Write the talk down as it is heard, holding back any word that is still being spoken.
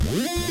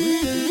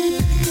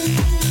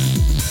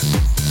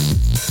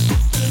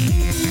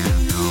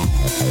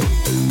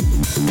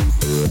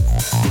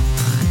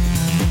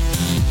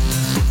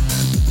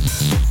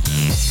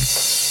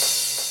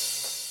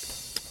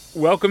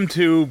Welcome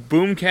to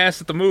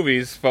Boomcast at the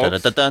movies,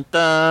 folks.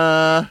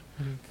 Da-da-da-da-da.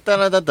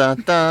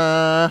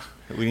 Da-da-da-da-da.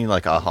 We need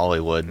like a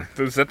Hollywood.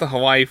 Is that the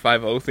Hawaii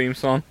Five-0 theme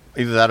song?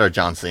 Either that or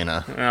John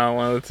Cena. Oh,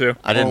 one of the two.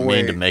 I didn't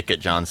mean to make it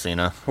John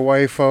Cena.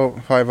 Hawaii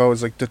 5-0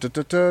 is like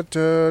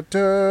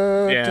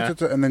Yeah.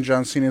 and then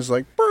John Cena is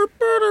like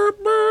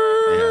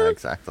Yeah,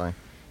 exactly.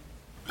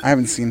 I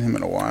haven't seen him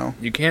in a while.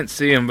 You can't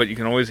see him, but you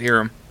can always hear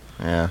him.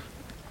 Yeah.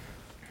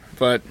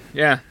 But,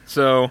 yeah,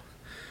 so...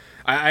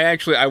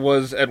 I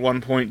was at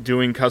one point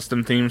doing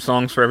custom theme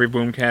songs for every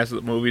Boomcast of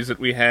the movies that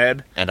we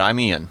had. And I'm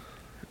Ian.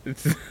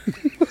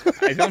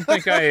 I don't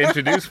think I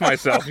introduced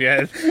myself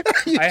yet.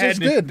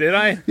 Did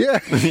I? Yeah.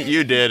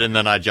 You did, and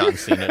then I John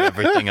Cena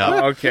everything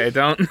up. Oh, okay,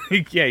 don't...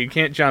 Yeah, you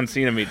can't John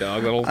Cena me,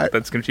 dog.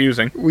 That's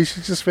confusing. We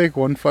should just make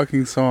one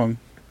fucking song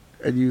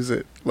and use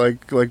it.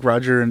 Like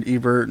Roger and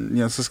Ebert and,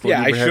 Siskel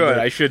Yeah, and Ebert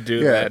I should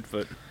do that,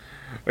 but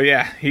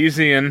yeah,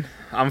 he's Ian.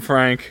 I'm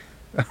Frank.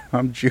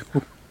 I'm Jew.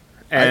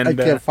 And I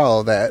can't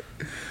follow that.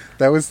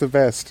 That was the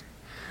best.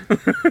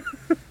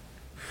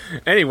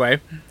 Anyway,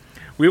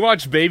 we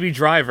watched Baby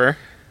Driver,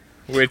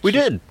 which... We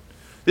did.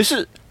 This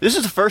is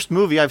the first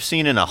movie I've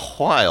seen in a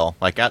while,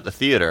 like at the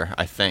theater,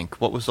 I think.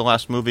 What was the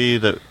last movie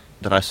that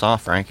I saw,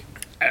 Frank?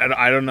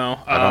 I don't know.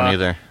 I don't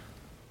either.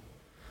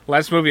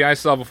 Last movie I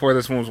saw before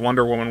this one was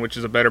Wonder Woman, which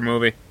is a better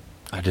movie.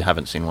 I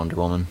haven't seen Wonder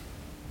Woman.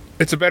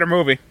 It's a better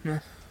movie.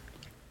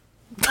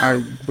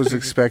 I was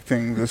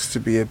expecting this to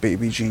be a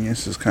Baby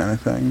Geniuses kind of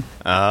thing.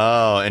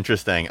 Oh,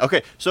 interesting.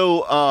 Okay,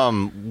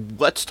 so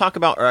let's talk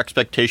about our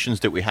expectations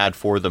that we had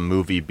for the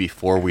movie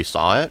before we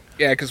saw it.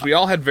 Yeah, because we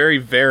all had very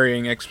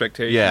varying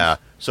expectations. Yeah,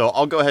 so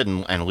I'll go ahead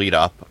and lead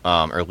up,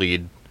 I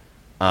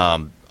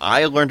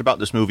learned about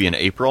this movie in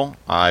April.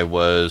 I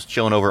was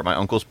chilling over at my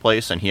uncle's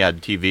place, and he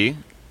had TV,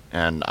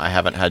 and I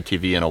haven't had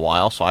TV in a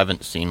while, so I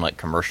haven't seen, like,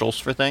 commercials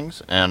for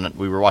things, and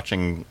we were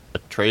watching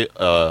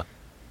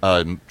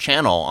a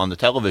channel on the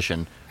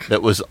television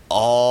that was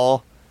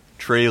all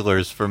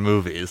trailers for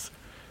movies.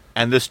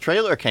 And this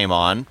trailer came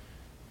on,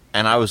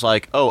 and I was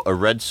like, oh, a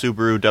red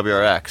Subaru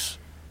WRX.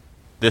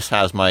 This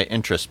has my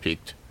interest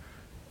piqued.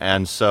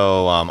 And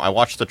so I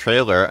watched the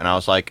trailer, and I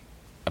was like,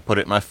 I put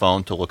it in my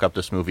phone to look up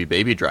this movie,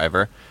 Baby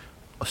Driver,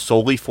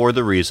 solely for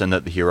the reason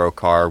that the hero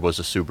car was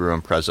a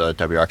Subaru Impreza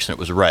WRX, and it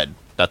was red.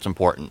 That's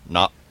important,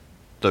 not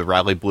the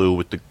Rally Blue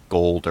with the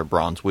gold or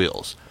bronze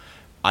wheels.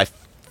 I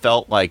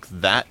felt like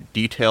that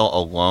detail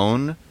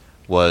alone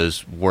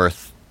was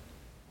worth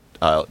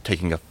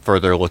taking a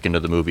further look into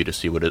the movie to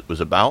see what it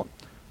was about.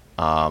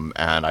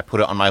 And I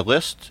put it on my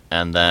list,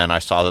 and then I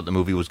saw that the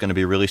movie was going to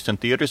be released in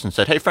theaters and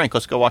said, hey, Frank,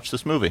 let's go watch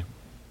this movie.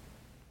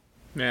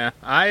 Yeah,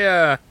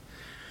 I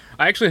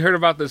actually heard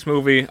about this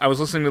movie. I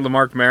was listening to the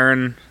Mark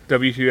Maron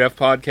WTF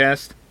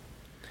podcast,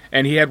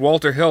 and he had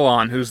Walter Hill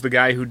on, who's the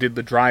guy who did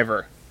The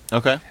Driver.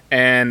 Okay.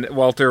 And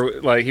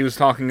Walter, he was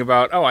talking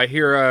about, I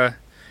hear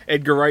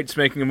Edgar Wright's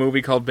making a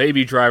movie called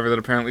Baby Driver that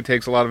apparently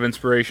takes a lot of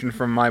inspiration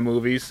from my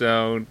movie,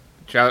 so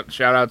shout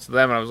outs to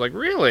them. And I was like,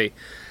 really?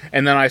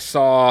 And then I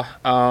saw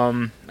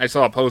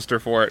a poster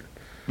for it.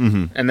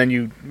 Mm-hmm. And then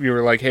you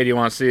were like, hey, do you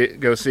want to see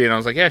it? Go see it. And I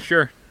was like, yeah,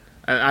 sure.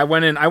 And I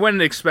went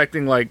in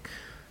expecting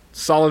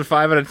solid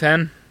 5 out of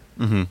 10.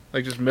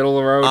 Mm-hmm. Just middle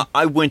of the road.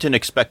 I went in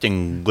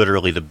expecting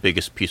literally the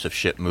biggest piece of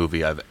shit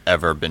movie I've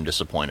ever been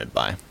disappointed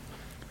by.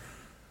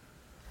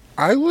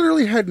 I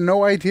literally had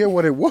no idea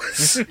what it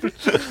was.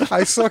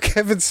 I saw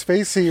Kevin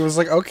Spacey. It was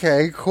like,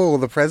 okay, cool,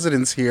 the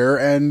president's here,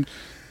 and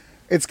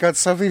it's got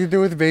something to do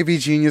with Baby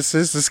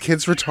Geniuses. This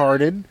kid's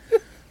retarded.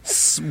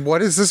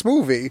 What is this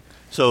movie?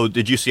 So,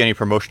 did you see any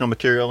promotional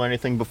material or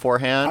anything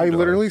beforehand? I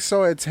literally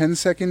saw a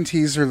 10-second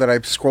teaser that I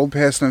scrolled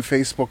past on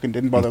Facebook and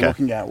didn't bother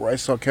looking at, where I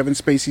saw Kevin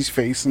Spacey's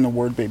face and the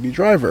word Baby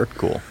Driver.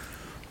 Cool.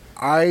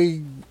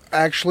 I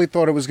actually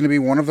thought it was going to be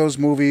one of those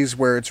movies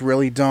where it's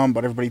really dumb,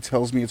 but everybody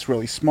tells me it's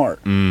really smart.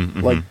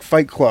 Mm-hmm. Like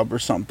Fight Club or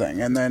something.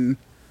 And then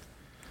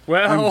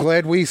I'm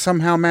glad we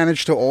somehow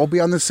managed to all be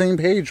on the same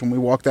page when we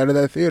walked out of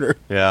that theater.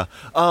 Yeah.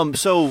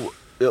 So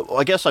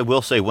I guess I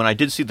will say, when I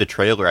did see the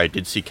trailer, I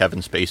did see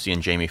Kevin Spacey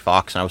and Jamie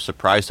Foxx, and I was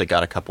surprised they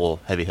got a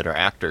couple heavy-hitter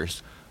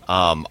actors.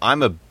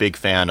 I'm a big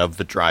fan of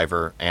The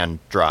Driver and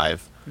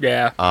Drive.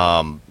 Yeah.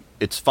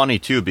 It's funny,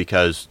 too,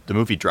 because the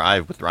movie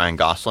Drive with Ryan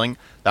Gosling,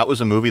 that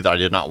was a movie that I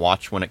did not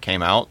watch when it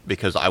came out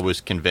because I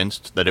was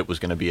convinced that it was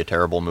going to be a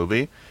terrible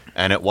movie.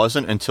 And it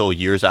wasn't until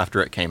years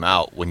after it came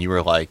out when you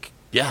were like,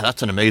 yeah,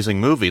 that's an amazing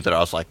movie, that I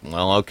was like,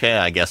 well, okay,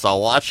 I guess I'll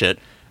watch it.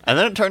 And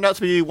then it turned out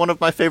to be one of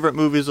my favorite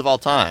movies of all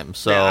time.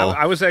 So yeah,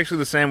 I was actually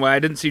the same way. I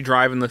didn't see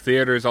Drive in the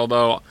theaters,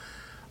 although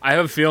I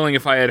have a feeling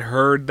if I had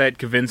heard that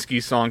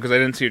Kavinsky song, because I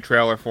didn't see a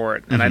trailer for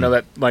it, and I know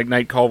that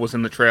Night Call was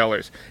in the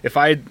trailers. If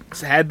I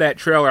had that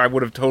trailer, I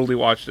would have totally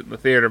watched it in the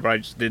theater, but I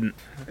just didn't.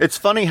 It's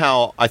funny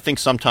how I think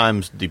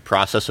sometimes the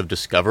process of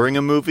discovering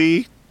a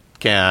movie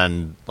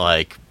can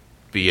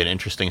be an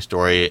interesting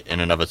story in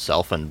and of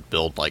itself and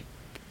build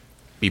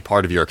be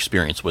part of your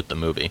experience with the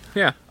movie.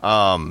 Yeah.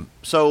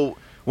 So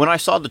when I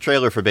saw the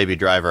trailer for Baby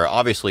Driver,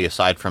 obviously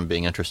aside from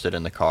being interested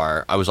in the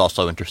car, I was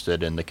also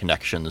interested in the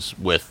connections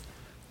with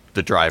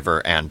the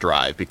driver and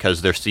Drive,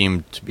 because there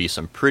seemed to be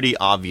some pretty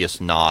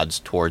obvious nods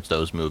towards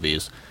those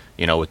movies,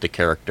 with the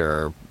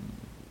character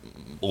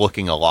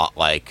looking a lot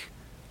like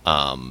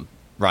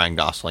Ryan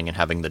Gosling and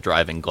having the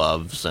driving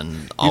gloves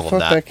and all of that. You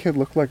thought that kid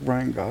looked like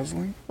Ryan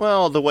Gosling?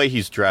 Well, the way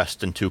he's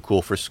dressed and too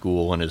cool for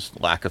school and his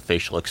lack of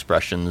facial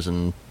expressions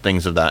and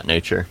things of that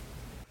nature.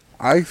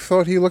 I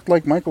thought he looked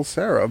like Michael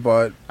Cera,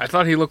 but... I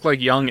thought he looked like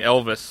young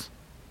Elvis.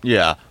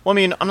 Yeah. Well, I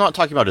mean, I'm not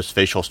talking about his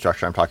facial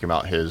structure. I'm talking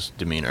about his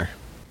demeanor.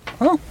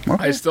 Oh,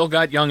 okay. I still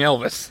got young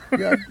Elvis.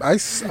 Yeah, I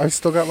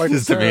still got Michael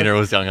His Cera. demeanor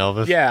was young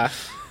Elvis? Yeah.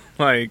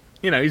 Like,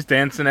 he's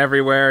dancing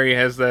everywhere. He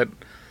has that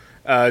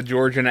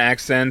Georgian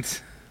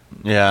accent.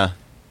 Yeah.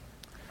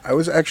 I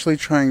was actually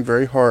trying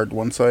very hard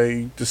once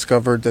I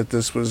discovered that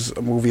this was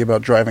a movie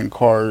about driving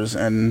cars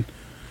and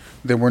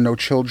there were no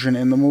children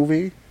in the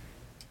movie.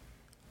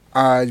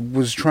 I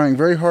was trying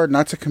very hard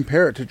not to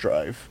compare it to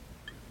Drive.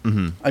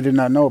 Mm-hmm. I did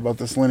not know about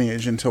this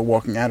lineage until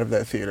walking out of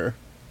that theater.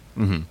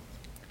 Mm-hmm.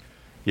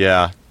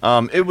 Yeah.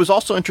 It was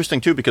also interesting,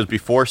 too, because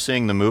before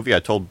seeing the movie, I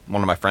told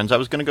one of my friends I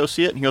was going to go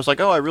see it, and he was like,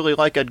 "Oh, I really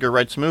like Edgar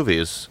Wright's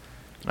movies."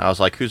 And I was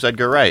like, "Who's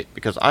Edgar Wright?"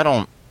 Because I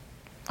don't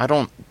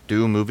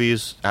do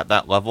movies at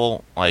that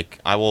level. Like,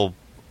 I will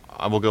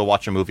go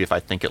watch a movie if I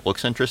think it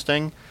looks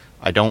interesting.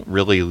 I don't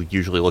really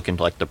usually look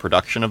into, like, the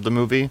production of the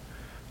movie.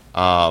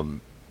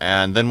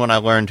 And then when I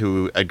learned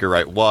who Edgar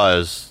Wright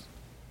was,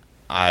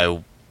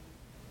 I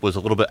was a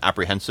little bit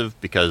apprehensive,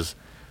 because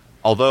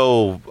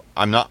although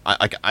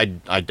I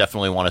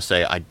definitely want to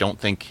say I don't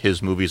think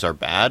his movies are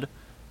bad,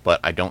 but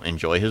I don't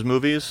enjoy his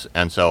movies,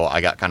 and so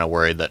I got kind of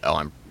worried that,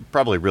 I'm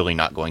probably really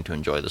not going to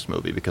enjoy this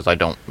movie, because I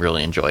don't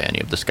really enjoy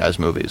any of this guy's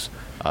movies.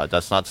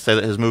 That's not to say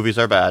that his movies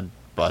are bad,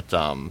 but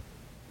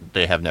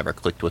they have never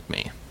clicked with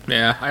me.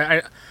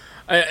 Yeah,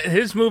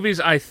 his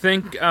movies, I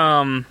think,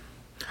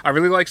 I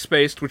really like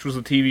Spaced, which was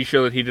a TV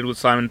show that he did with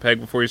Simon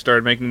Pegg before he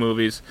started making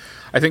movies.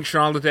 I think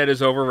Shaun of the Dead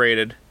is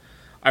overrated.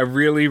 I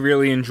really,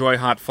 really enjoy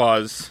Hot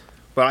Fuzz.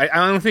 But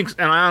I don't think,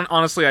 and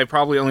honestly, I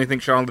probably only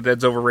think Shaun of the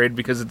Dead's overrated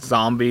because it's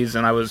zombies,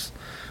 and I was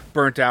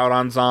burnt out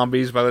on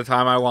zombies by the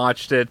time I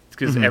watched it,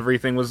 because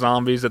everything was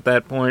zombies at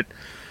that point.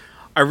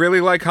 I really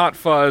like Hot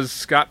Fuzz.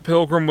 Scott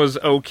Pilgrim was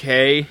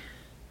okay.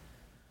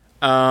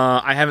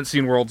 I haven't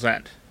seen World's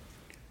End.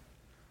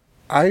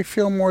 I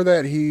feel more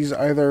that he's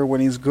either,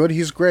 when he's good,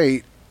 he's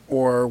great,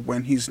 or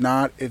when he's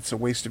not, it's a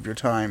waste of your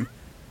time.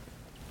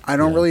 I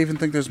don't really even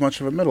think there's much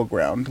of a middle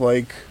ground.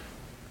 Like,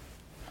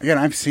 again,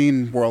 I've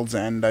seen World's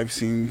End, I've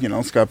seen,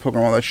 Scott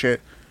Pilgrim, all that shit.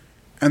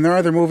 And there are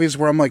other movies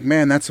where I'm like,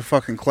 man, that's a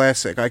fucking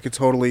classic. I could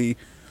totally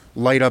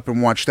light up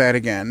and watch that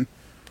again.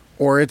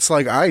 Or it's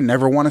like, I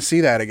never want to see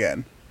that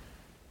again.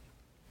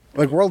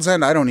 Like, World's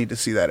End, I don't need to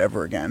see that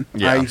ever again.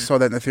 Yeah. I saw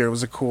that in the theater. It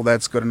was cool,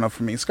 that's good enough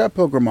for me. Scott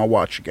Pilgrim, I'll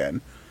watch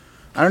again.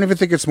 I don't even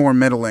think it's more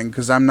middling,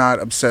 because I'm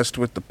not obsessed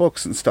with the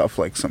books and stuff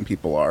like some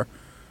people are.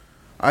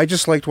 I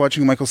just liked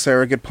watching Michael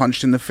Cera get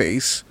punched in the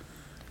face,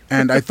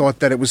 and I thought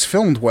that it was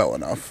filmed well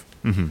enough.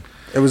 Mm-hmm.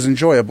 It was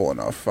enjoyable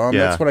enough.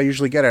 That's what I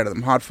usually get out of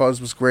them. Hot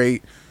Fuzz was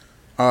great.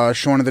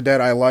 Shaun of the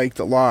Dead I liked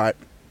a lot.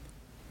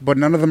 But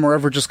none of them are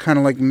ever just kind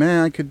of like,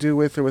 meh, I could do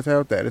with or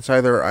without that. It's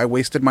either I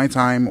wasted my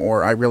time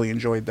or I really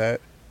enjoyed that.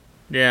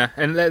 Yeah,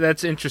 and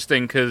that's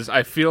interesting, because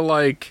I feel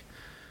like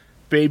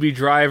Baby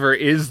Driver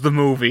is the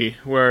movie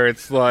where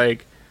it's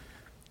like,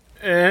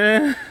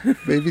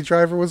 Baby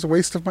Driver was a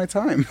waste of my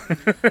time.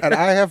 And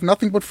I have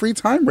nothing but free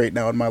time right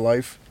now in my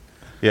life.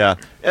 Yeah.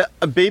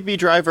 A Baby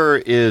Driver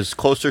is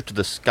closer to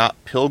the Scott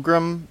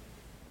Pilgrim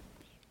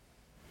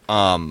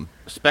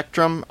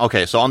spectrum.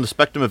 Okay, so on the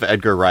spectrum of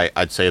Edgar Wright,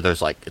 I'd say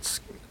there's like, it's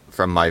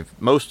from my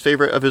most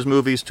favorite of his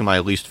movies to my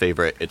least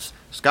favorite. It's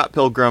Scott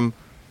Pilgrim,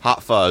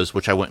 Hot Fuzz,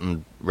 which I went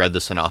and read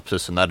the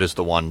synopsis, and that is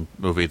the one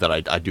movie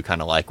that I do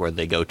kind of like, where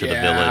they go to the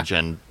village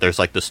and there's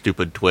like the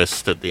stupid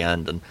twist at the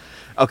end. And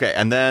okay,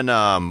 and then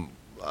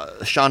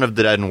Shaun of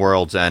the Dead and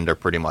World's End are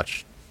pretty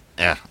much,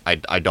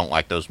 I don't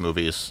like those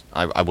movies.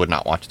 I would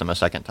not watch them a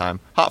second time.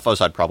 Hot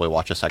Fuzz I'd probably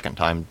watch a second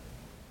time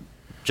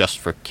just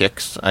for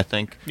kicks, I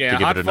think. Yeah, to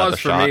give Hot it another Fuzz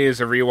shot. for me is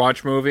a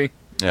rewatch movie.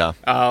 Yeah.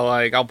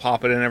 Like, I'll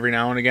pop it in every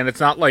now and again. It's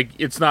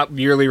not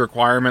yearly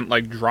requirement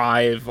like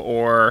Drive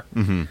or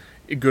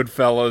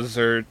Goodfellas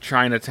or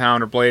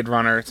Chinatown or Blade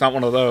Runner. It's not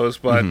one of those,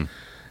 but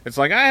it's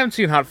like, I haven't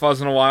seen Hot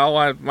Fuzz in a while.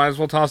 I might as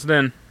well toss it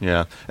in.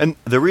 Yeah. And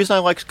the reason I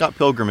like Scott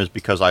Pilgrim is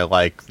because I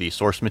like the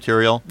source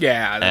material.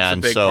 Yeah, that's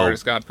a big part of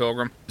Scott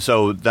Pilgrim.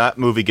 So that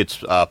movie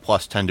gets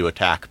plus 10 to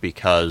attack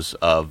because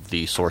of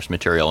the source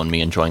material and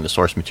me enjoying the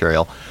source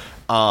material.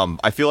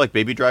 I feel like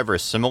Baby Driver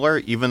is similar,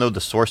 even though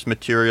the source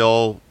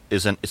material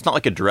it's not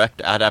like a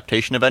direct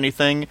adaptation of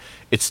anything.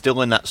 It's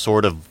still in that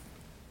sort of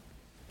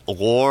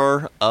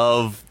lore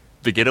of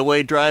the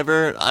Getaway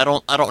Driver. I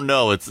don't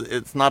know.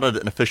 It's not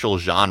an official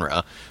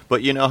genre,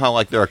 but you know how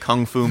like there are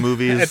kung fu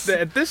movies.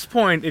 At this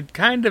point, it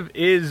kind of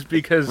is,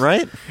 because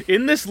right?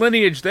 In this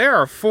lineage there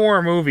are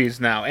 4 movies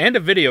now and a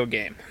video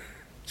game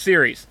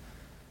series.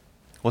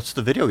 What's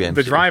the video game?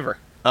 The Driver.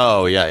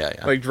 Oh, yeah.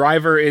 Like,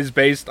 Driver is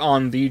based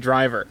on The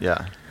Driver.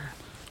 Yeah.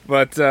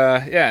 But,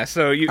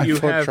 so you I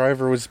thought have...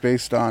 Driver was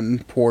based on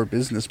poor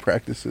business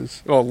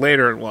practices. Well,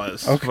 later it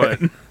was. Okay. But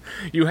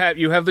you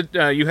have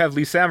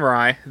The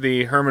Samurai,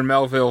 the Herman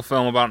Melville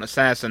film about an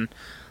assassin,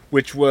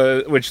 which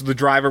The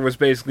Driver was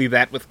basically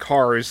that with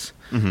cars.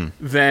 Mm-hmm.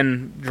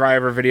 Then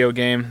Driver video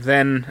game.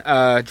 Then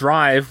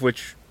Drive,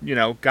 which,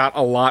 got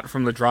a lot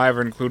from The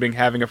Driver, including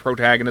having a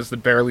protagonist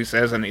that barely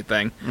says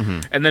anything. Mm-hmm.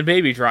 And then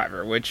Baby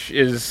Driver, which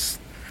is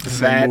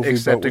Same that movie,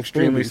 except but with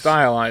extremely babies.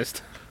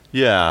 stylized.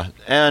 Yeah,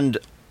 and...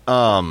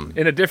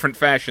 in a different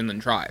fashion than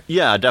Drive.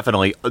 Yeah,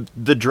 definitely.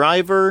 The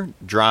Driver,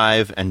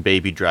 Drive, and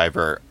Baby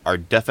Driver are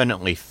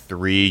definitely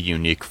 3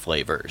 unique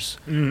flavors.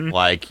 Mm-hmm.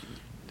 Like,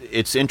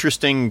 it's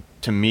interesting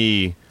to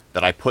me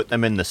that I put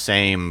them in the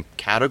same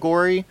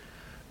category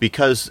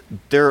because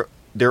they're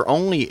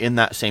only in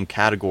that same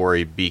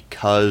category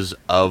because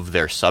of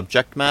their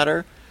subject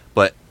matter,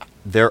 but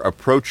their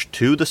approach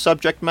to the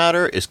subject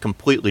matter is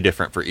completely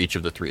different for each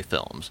of the 3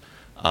 films.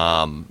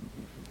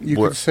 You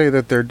could say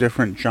that they're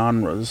different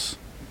genres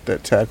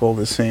that tackle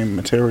the same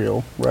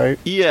material, right?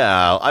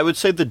 Yeah, I would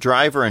say The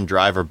Driver and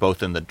Drive are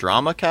both in the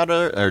drama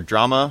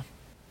drama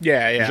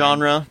Yeah.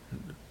 genre.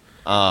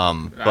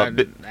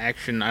 But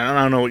Action,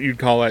 I don't know what you'd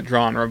call that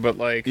genre, but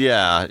like...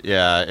 yeah,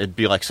 it'd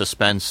be like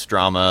suspense,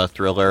 drama,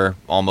 thriller,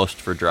 almost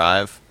for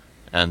Drive.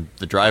 And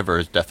The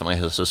Driver definitely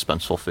has a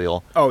suspenseful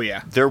feel. Oh,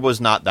 yeah. There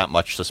was not that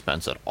much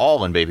suspense at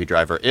all in Baby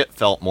Driver. It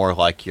felt more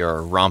like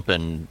your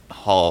romping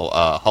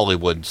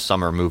Hollywood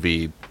summer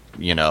movie,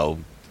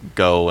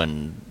 go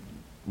and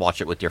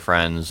watch it with your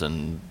friends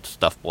and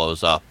stuff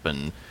blows up.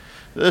 And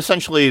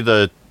essentially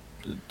the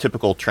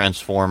typical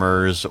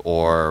Transformers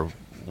or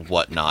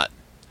whatnot.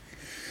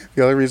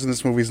 The only reason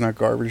this movie's not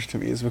garbage to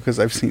me is because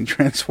I've seen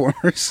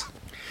Transformers.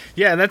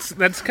 Yeah,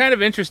 that's kind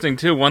of interesting,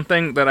 too. One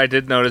thing that I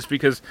did notice,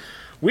 because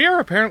we are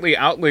apparently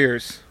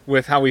outliers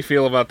with how we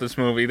feel about this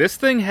movie. This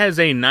thing has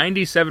a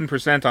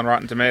 97% on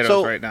Rotten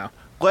Tomatoes right now.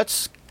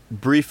 Let's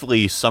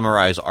briefly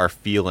summarize our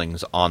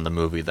feelings on the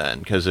movie then,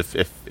 because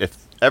if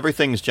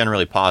everything's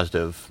generally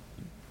positive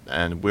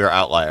and we're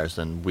outliers,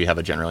 then we have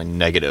a generally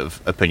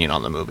negative opinion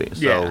on the movie.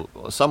 So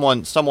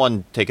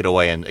someone take it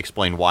away and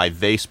explain why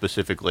they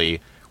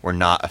specifically were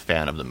not a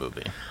fan of the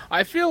movie.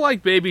 I feel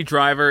like Baby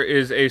Driver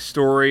is a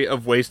story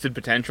of wasted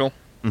potential.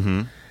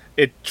 Mm-hmm.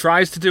 It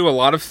tries to do a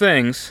lot of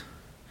things,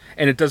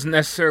 and it doesn't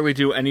necessarily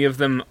do any of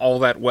them all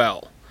that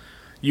well.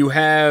 You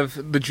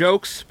have the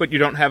jokes, but you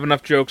don't have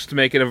enough jokes to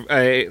make it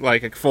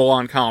a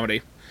full-on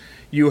comedy.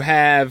 You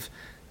have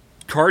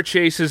car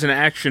chases and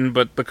action,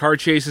 but the car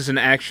chases and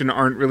action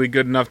aren't really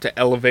good enough to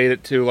elevate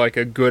it to like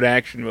a good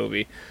action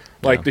movie.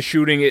 Like the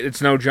shooting, it's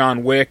no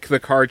John Wick. The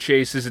car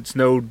chases, it's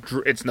no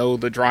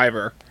The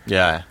Driver.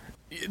 Yeah.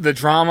 The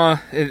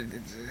drama,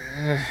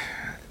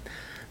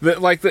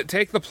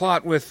 take the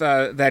plot with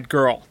that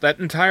girl. That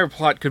entire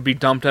plot could be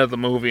dumped out of the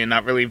movie and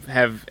not really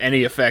have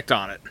any effect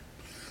on it.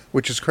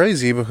 Which is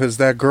crazy because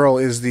that girl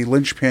is the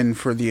linchpin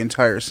for the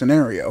entire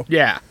scenario.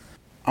 Yeah.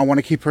 I want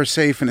to keep her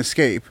safe and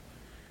escape.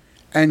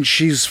 And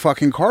she's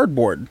fucking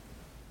cardboard.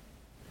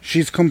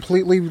 She's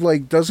completely,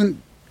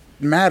 doesn't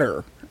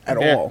matter at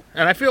all.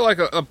 And I feel like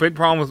a big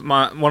problem with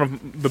one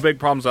of the big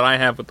problems that I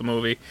have with the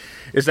movie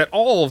is that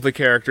all of the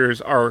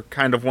characters are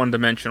kind of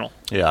one-dimensional.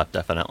 Yeah,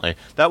 definitely.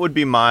 That would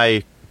be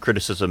my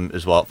criticism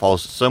as well. It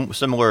falls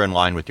similar in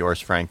line with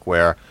yours, Frank,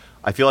 where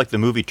I feel like the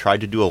movie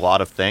tried to do a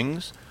lot of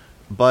things,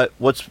 but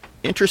what's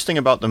interesting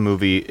about the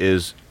movie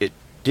is it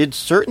did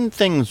certain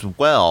things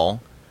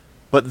well,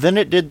 but then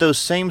it did those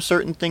same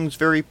certain things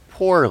very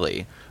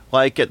poorly.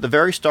 Like, at the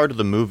very start of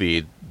the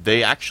movie,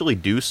 they actually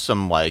do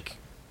some,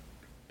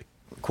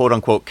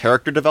 quote-unquote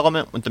character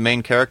development with the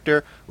main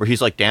character, where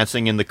he's,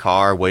 dancing in the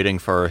car, waiting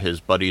for his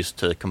buddies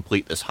to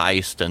complete this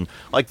heist, and,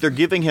 they're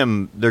giving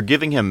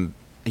him,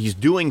 he's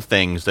doing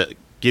things that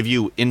give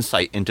you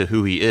insight into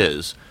who he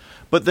is,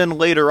 but then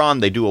later on,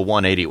 they do a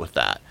 180 with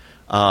that.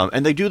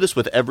 And they do this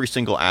with every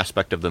single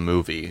aspect of the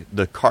movie.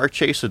 The car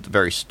chase at the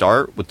very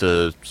start with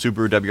the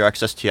Subaru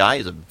WRX STI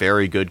is a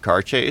very good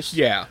car chase.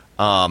 Yeah.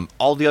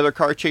 All the other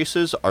car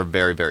chases are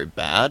very, very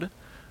bad.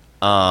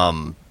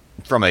 From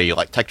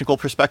a technical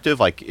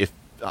perspective, if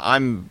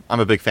I'm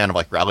a big fan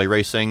of rally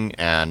racing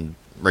and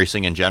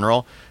racing in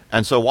general,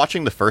 and so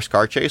watching the first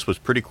car chase was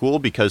pretty cool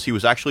because he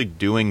was actually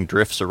doing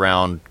drifts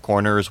around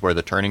corners where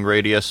the turning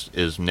radius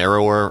is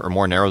narrower or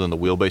more narrow than the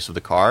wheelbase of the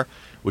car,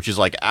 which is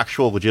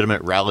actual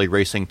legitimate rally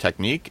racing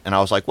technique. And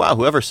I was like, wow,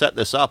 whoever set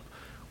this up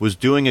was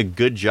doing a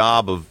good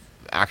job of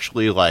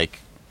actually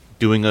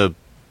doing an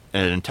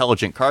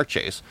intelligent car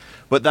chase.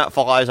 But that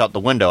flies out the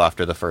window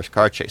after the first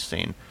car chase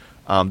scene.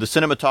 The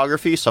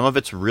cinematography, some of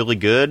it's really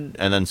good,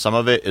 and then some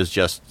of it is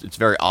it's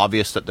very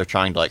obvious that they're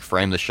trying to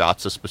frame the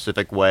shots a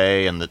specific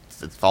way, and that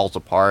it falls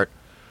apart.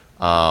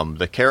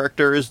 The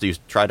characters, you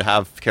try to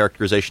have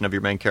characterization of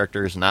your main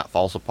characters, and that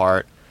falls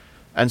apart.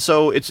 And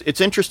so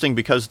it's interesting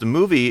because the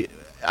movie,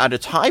 at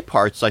its high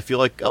parts, I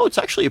feel it's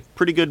actually a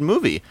pretty good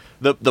movie.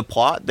 The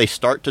plot, they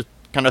start to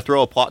kind of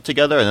throw a plot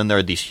together, and then there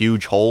are these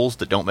huge holes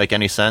that don't make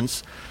any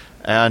sense.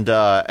 And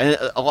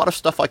a lot of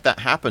stuff like that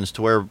happens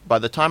to where by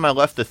the time I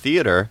left the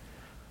theater,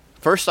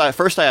 first I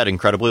had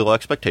incredibly low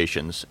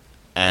expectations,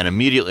 and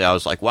immediately I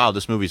was like, wow,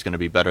 this movie's going to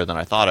be better than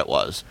I thought it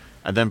was.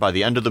 And then by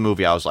the end of the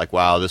movie, I was like,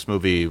 wow, this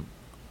movie,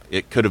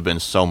 it could have been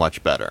so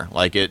much better.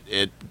 Like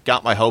it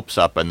got my hopes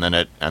up, and then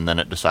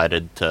it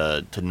decided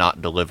to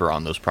not deliver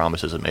on those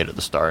promises it made at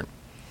the start.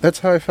 That's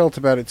how I felt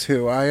about it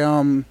too.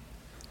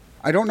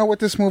 I don't know what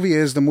this movie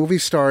is. The movie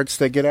starts,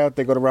 they get out,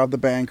 they go to rob the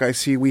bank. I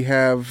see we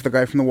have the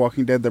guy from The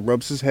Walking Dead that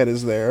rubs his head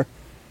is there.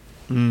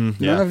 Yeah.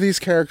 None of these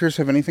characters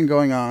have anything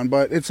going on,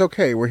 but it's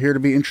okay. We're here to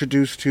be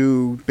introduced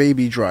to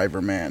Baby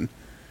Driver Man.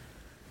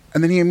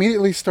 And then he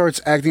immediately starts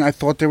acting, I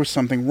thought there was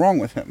something wrong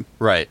with him.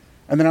 Right.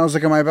 And then I was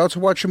like, am I about to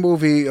watch a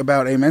movie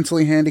about a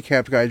mentally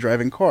handicapped guy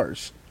driving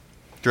cars?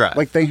 Drive.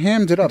 Like, they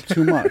hammed it up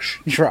too much.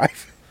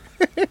 Drive.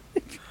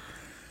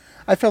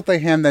 I felt they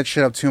hammed that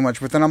shit up too much,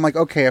 but then I'm like,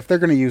 okay, if they're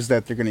going to use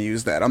that, they're going to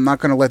use that. I'm not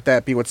going to let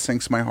that be what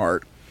sinks my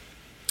heart.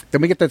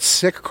 Then we get that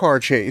sick car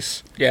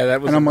chase. Yeah,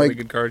 that was and a I'm really like,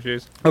 good car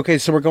chase. Okay,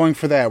 so we're going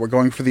for that. We're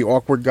going for the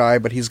awkward guy,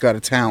 but he's got a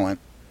talent.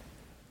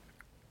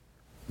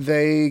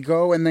 They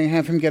go and they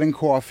have him getting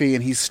coffee,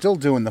 and he's still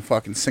doing the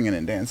fucking singing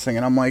and dancing.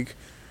 And I'm like,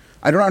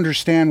 I don't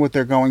understand what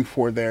they're going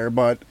for there,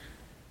 but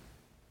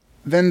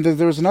then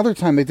there was another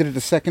time they did it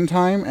a second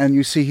time, and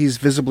you see he's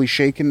visibly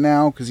shaken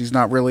now because he's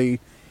not really...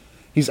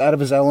 He's out of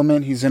his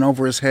element. He's in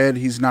over his head.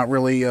 He's not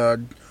really a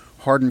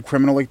hardened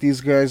criminal like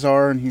these guys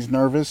are, and he's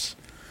nervous.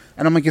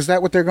 And I'm like, is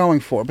that what they're going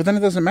for? But then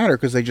it doesn't matter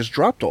because they just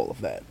dropped all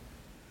of that.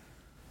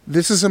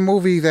 This is a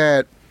movie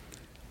that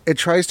it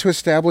tries to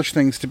establish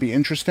things to be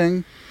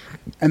interesting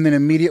and then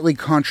immediately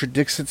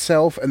contradicts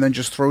itself and then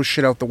just throws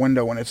shit out the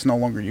window when it's no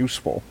longer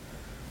useful.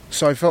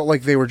 So I felt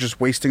like they were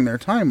just wasting their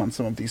time on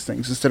some of these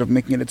things instead of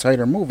making it a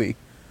tighter movie.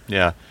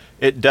 Yeah,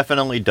 it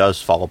definitely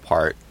does fall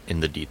apart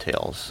in the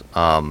details.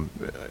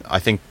 I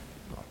think,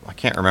 I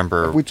can't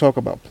remember. If we talk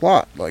about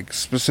plot, like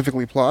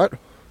specifically plot,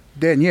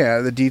 then yeah,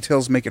 the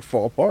details make it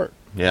fall apart.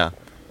 Yeah.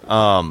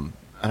 And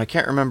I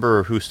can't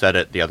remember who said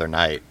it the other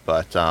night,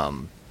 but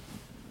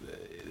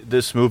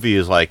this movie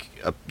is like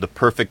the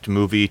perfect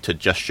movie to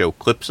just show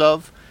clips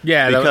of.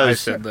 Yeah, I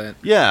said that.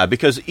 Yeah,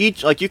 because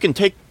each, like, you can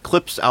take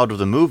clips out of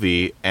the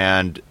movie,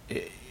 and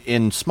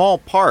in small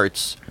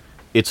parts,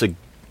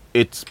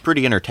 it's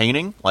pretty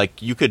entertaining.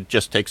 Like, you could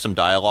just take some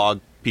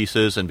dialogue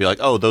pieces and be like,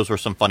 oh, those were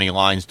some funny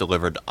lines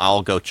delivered.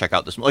 I'll go check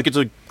out this. Like, it's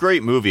a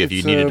great movie if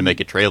you needed to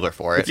make a trailer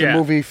for it. It's a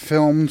movie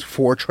filmed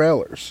for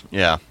trailers.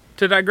 Yeah.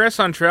 To digress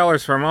on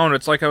trailers for a moment,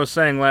 it's like I was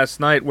saying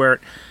last night, where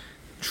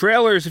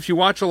trailers, if you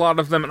watch a lot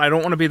of them, and I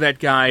don't want to be that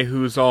guy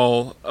who's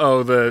all,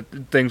 oh, the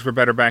things were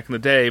better back in the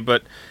day,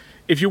 but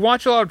if you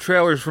watch a lot of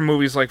trailers for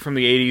movies like from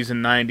the 80s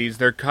and 90s,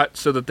 they're cut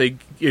so that they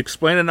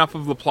explain enough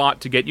of the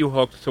plot to get you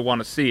hooked to want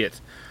to see it.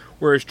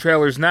 Whereas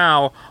trailers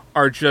now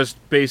are just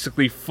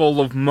basically full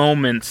of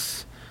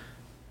moments,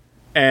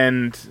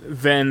 and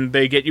then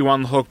they get you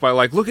on the hook by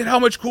like, look at how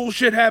much cool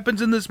shit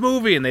happens in this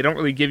movie, and they don't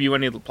really give you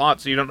any of the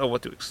plot, so you don't know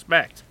what to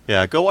expect.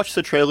 Yeah, go watch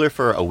the trailer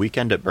for A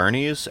Weekend at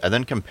Bernie's, and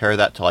then compare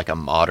that to like a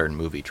modern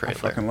movie trailer.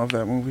 I fucking love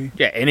that movie.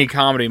 Yeah, any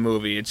comedy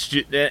movie. It's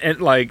just,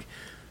 and like...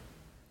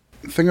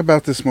 The thing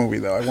about this movie,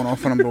 though, I went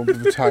off on a little bit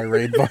of a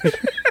tirade, but...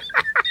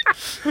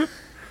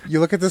 You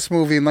look at this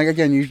movie, and like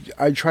again,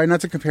 I try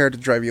not to compare it to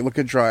Drive. You look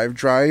at Drive.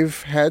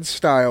 Drive had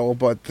style,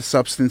 but the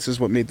substance is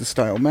what made the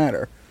style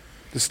matter.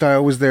 The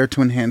style was there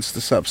to enhance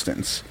the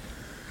substance.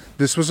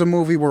 This was a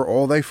movie where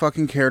all they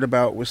fucking cared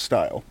about was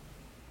style.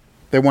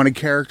 They wanted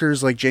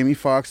characters like Jamie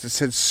Foxx that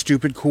said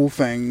stupid cool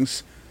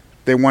things.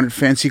 They wanted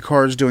fancy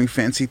cars doing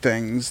fancy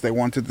things. They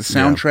wanted the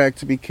soundtrack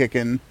to be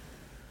kicking.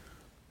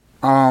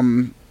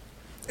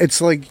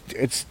 It's like,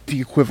 it's the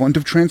equivalent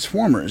of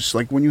Transformers.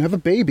 Like when you have a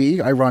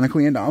baby,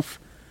 ironically enough,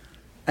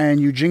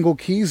 and you jingle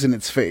keys in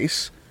its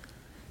face,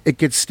 it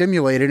gets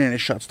stimulated and it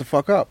shuts the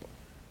fuck up.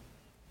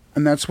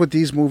 And that's what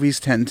these movies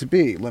tend to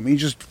be. Let me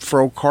just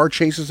throw car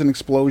chases and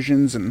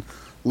explosions and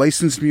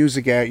licensed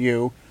music at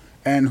you,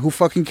 and who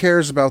fucking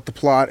cares about the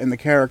plot and the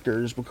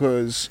characters,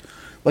 because,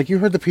 like, you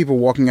heard the people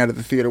walking out of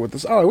the theater with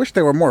this, oh, I wish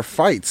there were more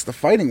fights. The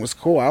fighting was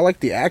cool. I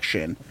like the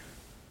action.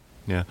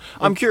 Yeah.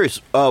 I'm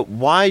curious,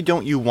 why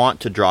don't you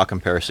want to draw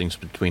comparisons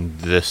between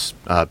this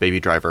Baby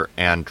Driver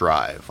and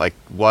Drive? Like,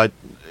 what...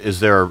 Is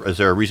there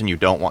a reason you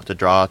don't want to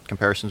draw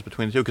comparisons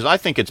between the two? Because I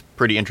think it's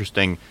pretty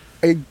interesting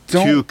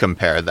to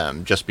compare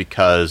them, just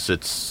because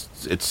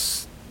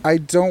it's. I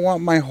don't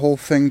want my whole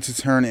thing to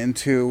turn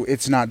into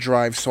it's not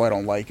Drive, so I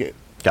don't like it.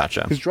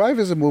 Gotcha. Because Drive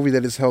is a movie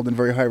that is held in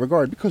very high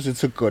regard because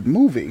it's a good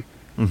movie.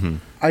 Mm-hmm.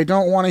 I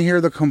don't want to hear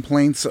the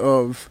complaints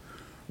of,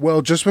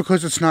 well, just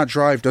because it's not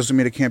Drive doesn't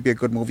mean it can't be a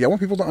good movie. I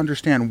want people to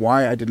understand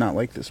why I did not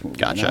like this movie.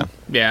 Gotcha. You know?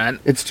 Yeah.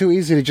 It's too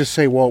easy to just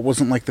say, well, it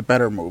wasn't like the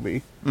better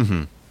movie.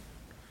 Mm-hmm.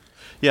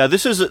 Yeah,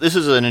 this is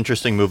an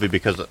interesting movie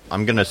because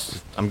I'm gonna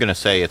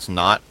say it's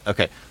not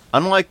okay.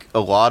 Unlike a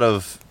lot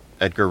of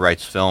Edgar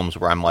Wright's films,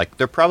 where I'm like,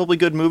 they're probably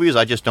good movies,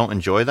 I just don't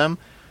enjoy them.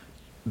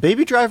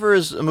 Baby Driver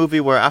is a movie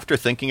where, after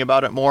thinking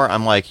about it more,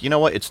 I'm like, you know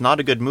what? It's not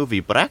a good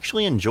movie, but I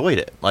actually enjoyed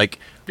it. Like,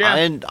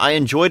 I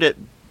enjoyed it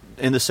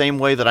in the same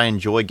way that I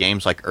enjoy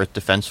games like Earth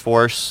Defense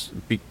Force.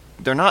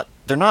 They're not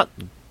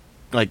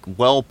like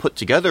well put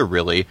together,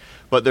 really,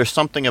 but there's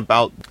something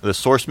about the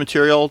source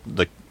material,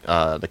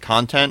 the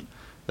content,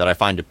 that I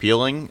find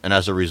appealing, and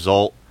as a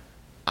result,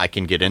 I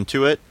can get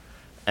into it.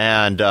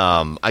 And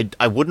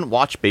I wouldn't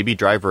watch Baby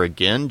Driver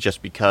again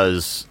just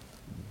because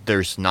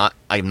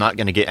I'm not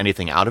going to get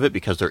anything out of it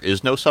because there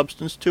is no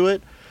substance to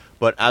it.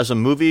 But as a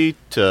movie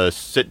to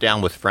sit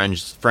down with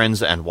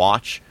friends and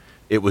watch,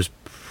 it was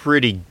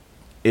pretty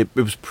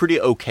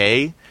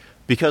okay,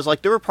 because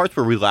like there were parts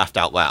where we laughed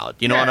out loud.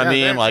 You know what I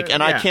mean?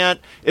 I can't,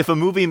 if a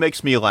movie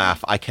makes me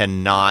laugh, I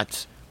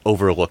cannot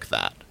overlook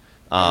that.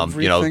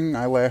 Everything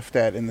I laughed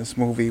at in this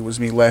movie was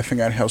me laughing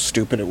at how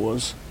stupid it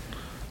was.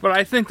 But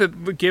I think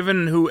that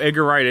given who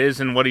Edgar Wright is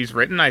and what he's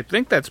written, I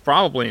think that's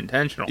probably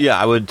intentional. Yeah,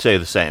 I would say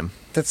the same.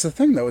 That's the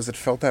thing, though, is it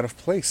felt out of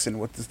place in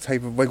what the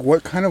type of, like,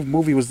 what kind of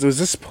movie was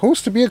this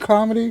supposed to be a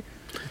comedy?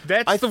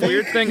 That's the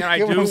weird thing, and I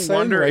do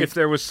wonder if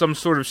there was some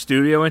sort of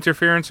studio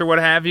interference or what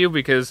have you,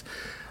 because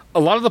a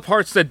lot of the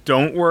parts that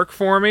don't work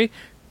for me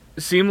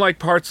seem like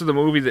parts of the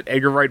movie that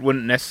Edgar Wright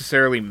wouldn't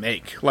necessarily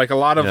make. Like, a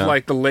lot of,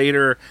 like, the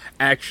later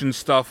action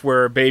stuff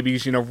where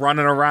babies,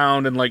 running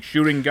around and, like,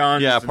 shooting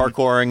guns. Yeah,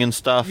 parkouring and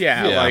stuff.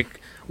 Yeah, like,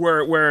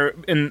 where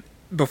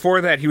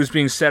before that, he was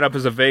being set up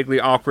as a vaguely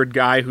awkward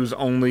guy whose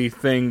only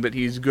thing that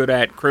he's good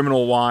at,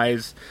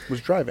 criminal-wise,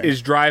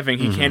 is driving.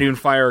 He can't even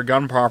fire a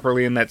gun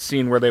properly in that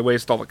scene where they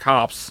waste all the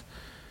cops.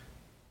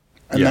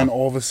 And then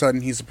all of a sudden,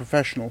 he's a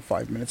professional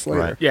 5 minutes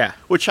later. Right. Yeah.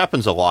 Which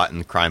happens a lot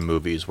in crime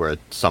movies where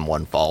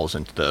someone falls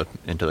into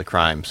the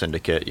crime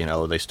syndicate.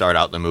 They start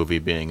out the movie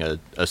being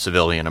a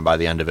civilian, and by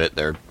the end of it,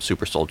 they're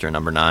super soldier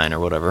number 9 or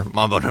whatever.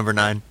 Mambo number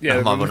 9.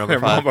 Yeah, Mambo number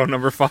 5. Mambo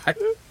number 5.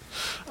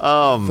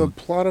 The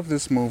plot of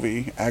this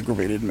movie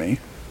aggravated me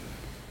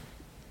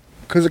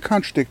because it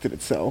contradicted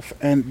itself,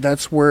 and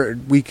that's where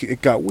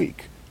it got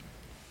weak.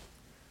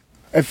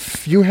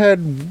 If you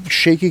had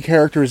shaky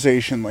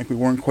characterization, like we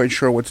weren't quite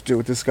sure what to do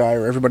with this guy,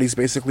 or everybody's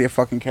basically a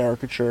fucking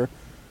caricature,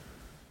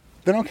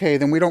 then okay,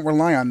 then we don't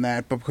rely on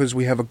that because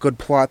we have a good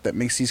plot that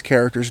makes these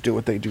characters do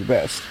what they do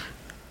best.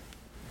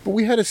 But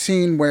we had a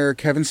scene where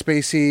Kevin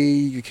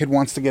Spacey, the kid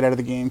wants to get out of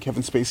the game,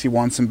 Kevin Spacey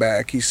wants him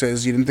back. He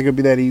says, "You didn't think it'd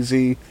be that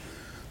easy.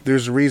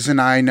 There's a reason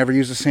I never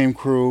use the same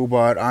crew,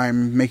 but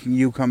I'm making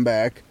you come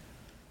back."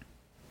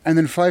 And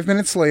then 5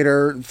 minutes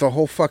later, the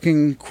whole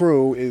fucking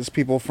crew is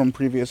people from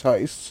previous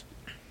heists.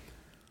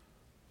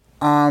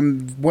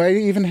 Why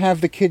even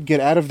have the kid get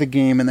out of the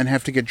game and then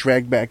have to get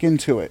dragged back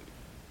into it?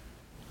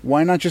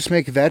 Why not just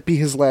make that be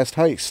his last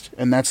heist?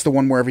 And that's the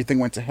one where everything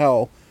went to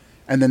hell.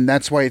 And then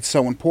that's why it's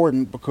so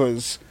important,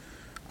 because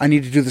I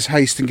need to do this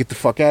heist and get the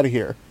fuck out of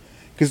here.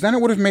 Because then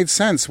it would have made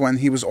sense when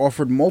he was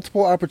offered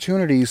multiple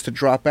opportunities to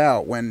drop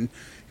out, when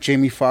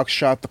Jamie Foxx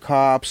shot the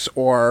cops,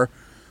 or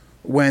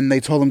when they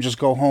told him just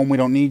go home, we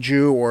don't need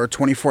you, or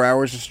 24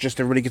 hours, it's just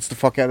everybody gets the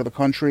fuck out of the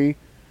country.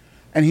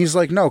 And he's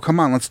like, no, come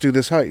on, let's do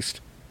this heist.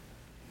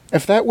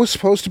 If that was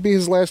supposed to be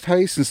his last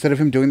heist, instead of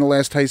him doing the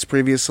last heist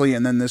previously,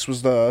 and then this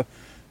was the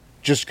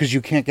just because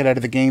you can't get out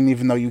of the game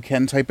even though you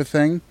can type of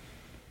thing,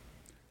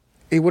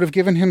 it would have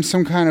given him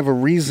some kind of a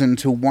reason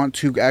to want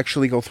to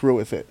actually go through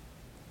with it.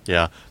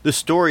 Yeah, the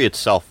story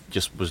itself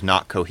just was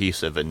not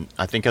cohesive, and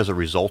I think as a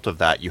result of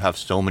that, you have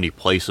so many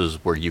places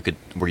where you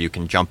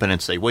can jump in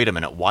and say, wait a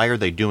minute, why are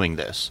they doing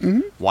this?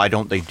 Mm-hmm. Why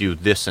don't they do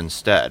this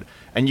instead?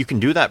 And you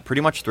can do that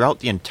pretty much throughout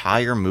the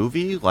entire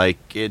movie.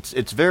 Like, it's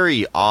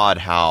very odd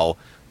how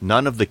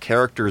none of the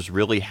characters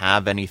really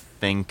have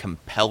anything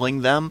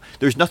compelling them.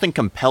 There's nothing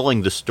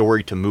compelling the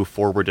story to move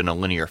forward in a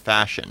linear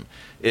fashion.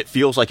 It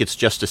feels like it's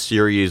just a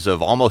series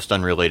of almost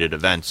unrelated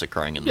events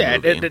occurring in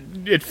the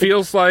movie. It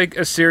feels like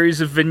a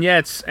series of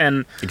vignettes,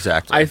 and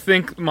exactly. I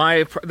think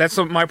that's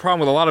my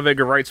problem with a lot of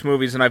Edgar Wright's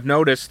movies, and I've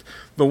noticed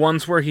the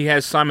ones where he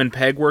has Simon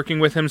Pegg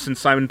working with him, since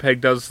Simon Pegg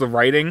does the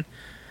writing,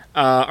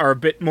 are a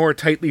bit more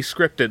tightly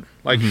scripted.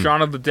 Like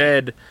Shaun of the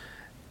Dead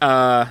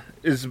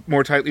is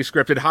more tightly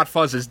scripted. Hot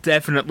Fuzz is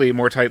definitely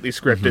more tightly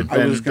scripted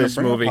than this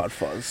movie. Hot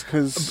Fuzz,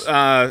 because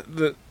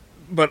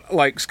but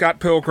like Scott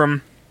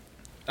Pilgrim,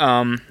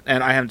 and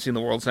I haven't seen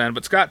The World's End,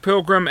 but Scott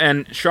Pilgrim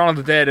and Shaun of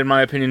the Dead, in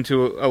my opinion,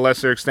 to a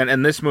lesser extent,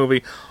 and this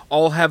movie,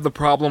 all have the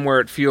problem where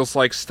it feels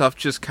like stuff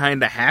just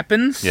kind of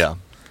happens. Yeah.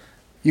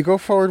 You go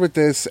forward with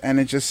this, and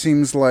it just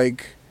seems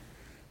like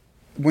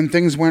when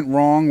things went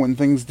wrong, when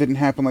things didn't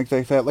happen like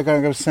that, like I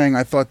was saying,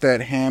 I thought that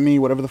Hammy,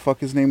 whatever the fuck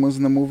his name was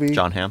in the movie.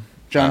 John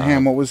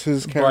Hamm, what was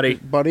his character?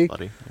 Buddy?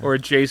 Yeah. Or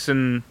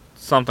Jason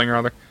something or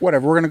other.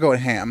 Whatever, we're going to go with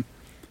Hamm.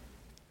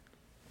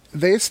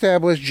 They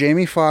established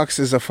Jamie Foxx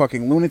is a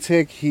fucking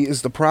lunatic. He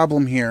is the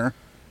problem here.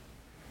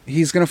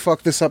 He's going to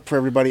fuck this up for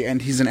everybody,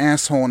 and he's an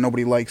asshole and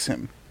nobody likes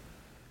him.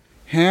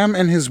 Hamm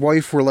and his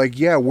wife were like,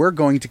 yeah, we're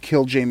going to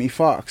kill Jamie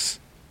Foxx.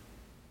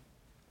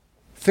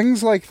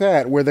 Things like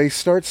that, where they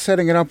start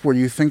setting it up where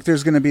you think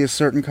there's going to be a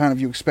certain kind of,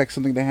 you expect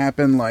something to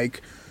happen,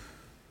 like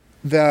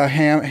the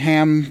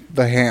ham.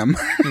 The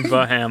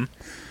Ham.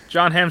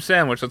 John Ham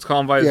Sandwich. Let's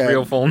call him by his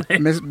real full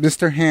name.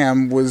 Mr.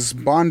 Ham was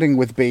bonding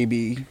with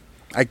Baby.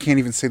 I can't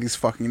even say these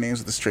fucking names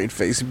with a straight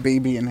face.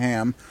 Baby and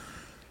Ham.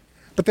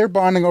 But they're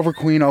bonding over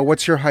Queen. Oh,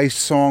 what's your heist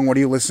song? What do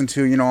you listen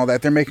to? You know, all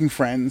that. They're making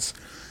friends.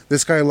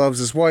 This guy loves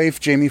his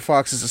wife. Jamie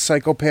Foxx is a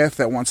psychopath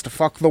that wants to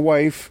fuck the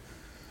wife.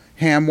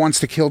 Ham wants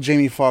to kill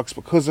Jamie Foxx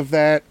because of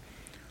that.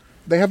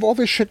 They have all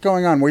this shit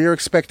going on where you're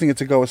expecting it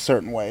to go a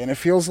certain way. And it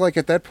feels like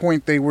at that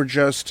point they were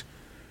just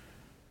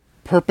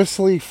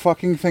purposely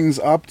fucking things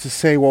up to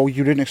say, well,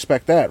 you didn't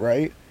expect that,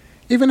 right?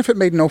 Even if it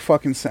made no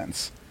fucking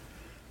sense.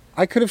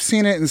 I could have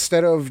seen it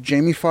instead of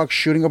Jamie Foxx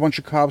shooting a bunch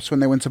of cops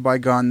when they went to buy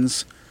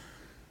guns,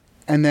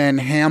 and then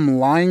Ham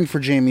lying for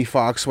Jamie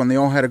Foxx when they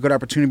all had a good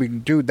opportunity.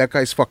 Dude, that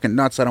guy's fucking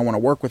nuts. I don't want to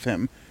work with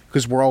him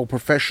because we're all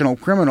professional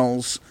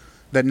criminals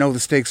that know the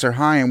stakes are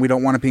high and we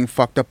don't want it being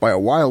fucked up by a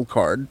wild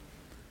card.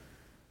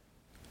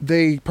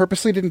 They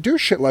purposely didn't do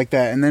shit like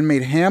that and then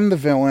made Ham the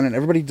villain and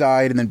everybody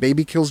died and then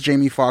Baby kills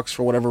Jamie Foxx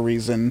for whatever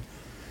reason.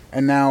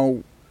 And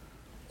now,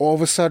 all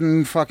of a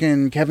sudden,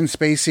 fucking Kevin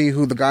Spacey,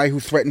 who the guy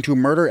who threatened to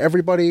murder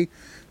everybody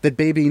that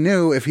Baby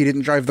knew if he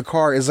didn't drive the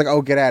car, is like,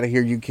 oh, get out of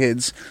here, you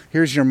kids.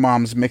 Here's your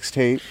mom's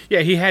mixtape. Yeah,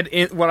 he had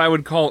what I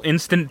would call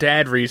instant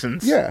dad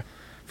reasons. Yeah.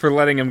 For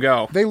letting him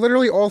go. They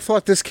literally all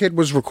thought this kid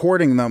was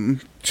recording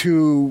them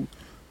to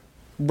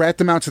rat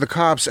them out to the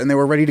cops, and they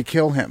were ready to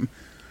kill him.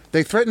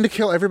 They threatened to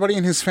kill everybody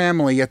in his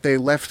family, yet they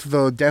left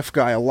the deaf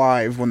guy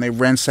alive when they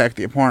ransacked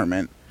the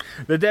apartment.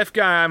 The deaf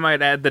guy, I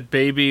might add that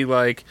Baby,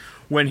 like,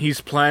 when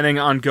he's planning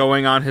on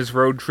going on his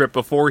road trip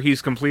before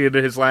he's completed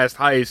his last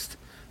heist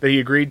that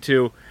he agreed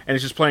to, and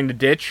is just playing the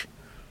ditch,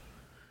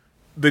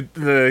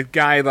 the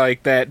guy,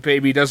 like, that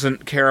Baby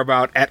doesn't care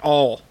about at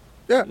all.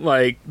 Yeah.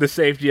 Like, the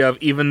safety of,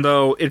 even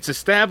though it's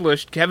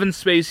established, Kevin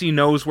Spacey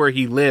knows where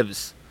he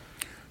lives.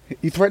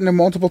 He threatened him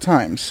multiple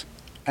times,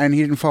 and he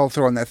didn't follow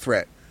through on that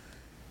threat.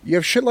 You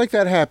have shit like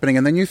that happening,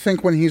 and then you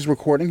think when he's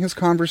recording his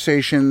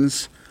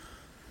conversations,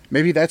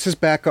 maybe that's his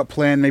backup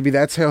plan, maybe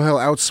that's how he'll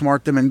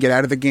outsmart them and get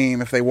out of the game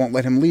if they won't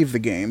let him leave the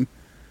game.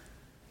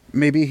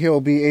 Maybe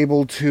he'll be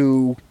able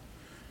to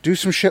do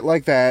some shit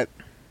like that.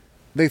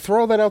 They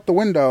throw that out the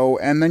window,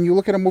 and then you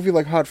look at a movie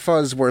like Hot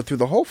Fuzz, where through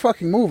the whole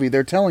fucking movie,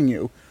 they're telling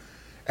you,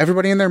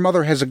 everybody and their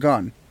mother has a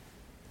gun.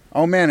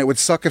 Oh man, it would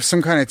suck if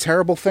some kind of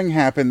terrible thing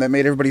happened that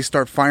made everybody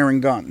start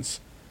firing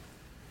guns.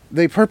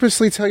 They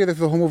purposely tell you that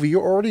the whole movie, you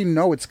already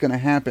know it's going to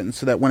happen,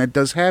 so that when it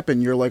does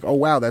happen, you're like, oh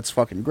wow, that's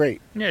fucking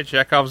great. Yeah,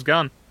 Chekhov's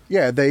gun.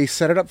 Yeah, they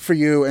set it up for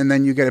you, and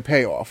then you get a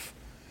payoff.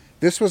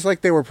 This was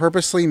like they were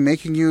purposely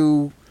making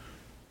you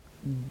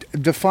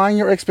define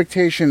your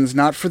expectations,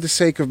 not for the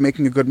sake of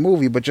making a good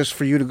movie, but just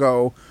for you to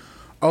go,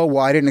 oh,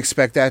 well, I didn't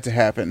expect that to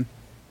happen.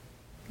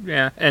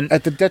 Yeah, and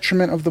at the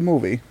detriment of the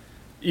movie.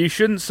 You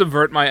shouldn't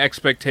subvert my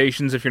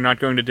expectations if you're not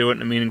going to do it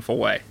in a meaningful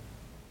way.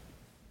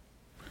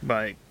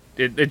 Like,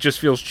 it just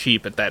feels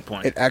cheap at that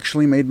point. It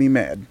actually made me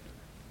mad.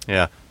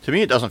 Yeah. To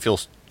me, it doesn't feel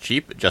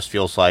cheap. It just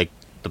feels like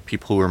the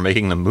people who were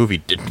making the movie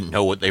didn't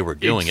know what they were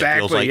doing. Exactly, it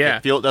feels like yeah.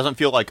 It doesn't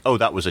feel like, oh,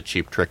 that was a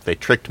cheap trick. They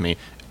tricked me.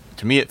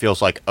 To me, it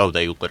feels like, oh,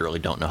 they literally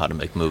don't know how to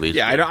make movies.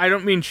 Yeah, I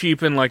don't mean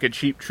cheap in like a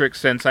cheap trick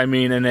sense. I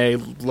mean in a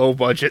low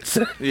budget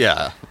sense.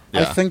 Yeah.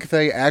 I think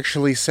they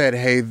actually said,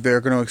 hey,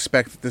 they're going to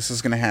expect that this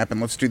is going to happen.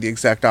 Let's do the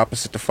exact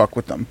opposite to fuck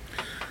with them.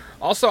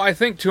 Also, I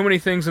think too many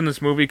things in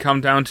this movie come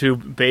down to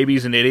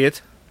Baby's an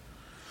idiot.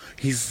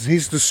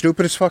 He's the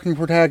stupidest fucking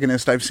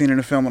protagonist I've seen in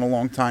a film in a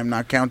long time,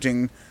 not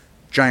counting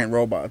giant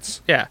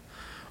robots. Yeah.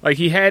 Like,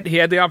 he had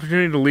the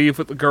opportunity to leave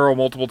with the girl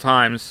multiple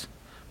times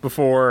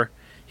before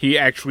he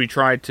actually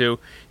tried to.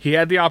 He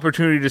had the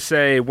opportunity to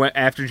say,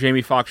 after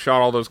Jamie Foxx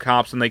shot all those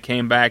cops and they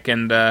came back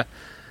and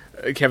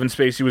Kevin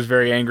Spacey was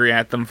very angry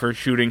at them for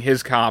shooting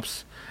his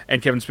cops,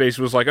 and Kevin Spacey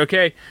was like,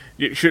 okay,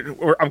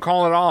 I'm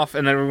calling it off,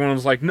 and then everyone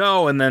was like,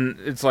 no, and then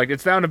it's like,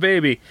 it's down to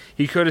Baby.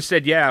 He could have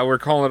said, yeah, we're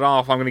calling it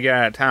off, I'm going to get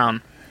out of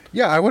town.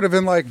 Yeah, I would have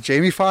been like,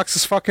 Jamie Foxx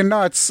is fucking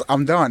nuts,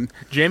 I'm done.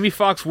 Jamie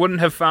Foxx wouldn't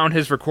have found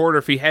his recorder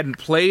if he hadn't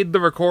played the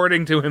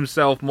recording to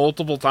himself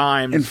multiple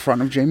times. In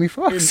front of Jamie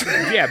Foxx?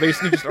 Yeah,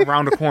 basically just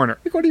around a corner.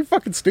 Like, what are you,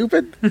 fucking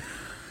stupid?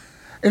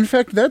 In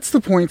fact, that's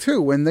the point, too.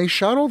 When they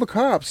shot all the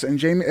cops,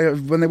 and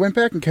when they went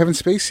back and Kevin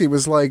Spacey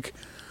was like,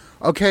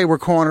 okay, we're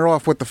calling it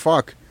off, what the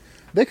fuck?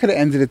 They could have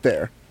ended it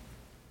there.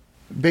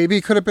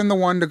 Baby could have been the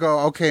one to go,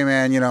 okay,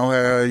 man,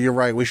 you're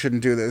right, we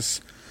shouldn't do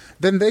this.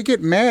 Then they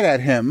get mad at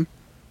him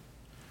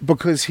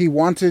because he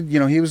wanted,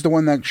 he was the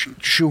one that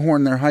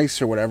shoehorned their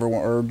heist or whatever,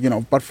 or,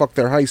 butt-fucked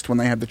their heist when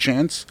they had the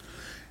chance.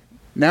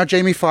 Now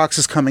Jamie Foxx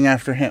is coming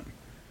after him.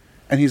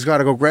 And he's got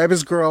to go grab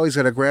his girl, he's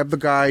got to grab the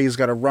guy, he's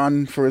got to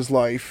run for his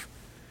life.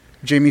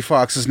 Jamie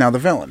Foxx is now the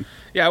villain.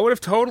 Yeah, I would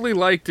have totally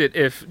liked it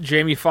if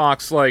Jamie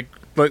Foxx, like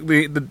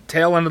the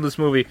tail end of this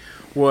movie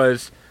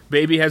was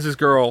Baby has his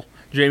girl,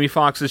 Jamie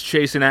Foxx is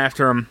chasing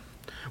after him.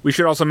 We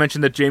should also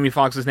mention that Jamie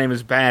Foxx's name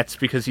is Bats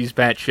because he's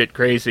batshit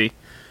crazy.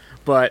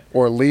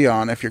 Or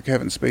Leon if you're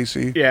Kevin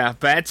Spacey. Yeah,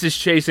 Bats is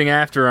chasing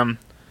after him.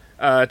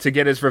 to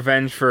get his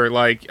revenge for,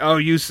 like, oh,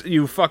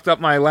 you fucked up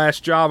my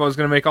last job, I was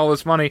going to make all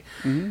this money.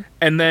 Mm-hmm.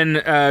 And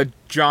then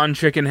John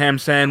Chicken Ham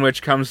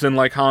Sandwich comes in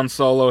like Han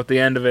Solo at the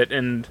end of it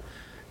and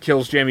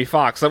kills Jamie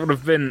Foxx. That would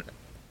have been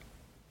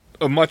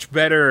a much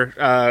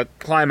better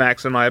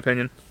climax, in my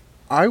opinion.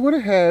 I would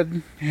have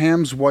had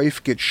Ham's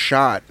wife get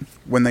shot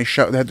when they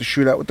had to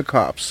shoot out with the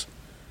cops.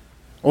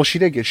 Well, she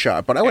did get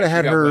shot, but I would have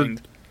had her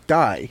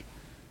die.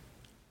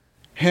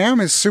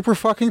 Ham is super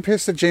fucking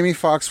pissed at Jamie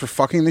Foxx for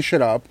fucking the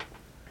shit up.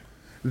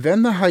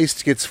 Then the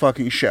heist gets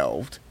fucking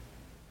shelved.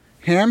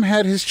 Ham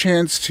had his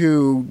chance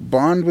to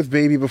bond with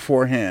Baby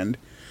beforehand.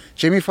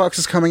 Jamie Foxx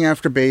is coming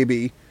after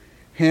Baby.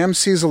 Ham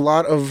sees a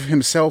lot of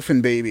himself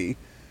in Baby.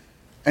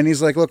 And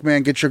he's like, look,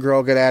 man, get your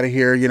girl, get out of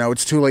here. You know,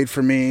 it's too late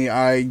for me.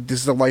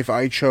 This is the life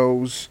I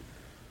chose.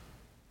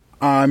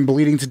 I'm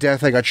bleeding to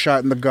death. I got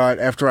shot in the gut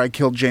after I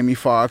killed Jamie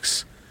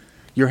Foxx.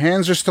 Your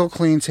hands are still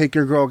clean. Take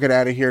your girl, get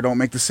out of here. Don't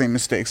make the same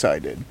mistakes I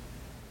did.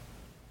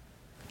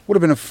 Would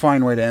have been a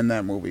fine way to end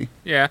that movie.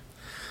 Yeah.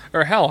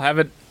 Or hell, have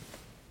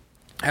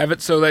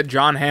it so that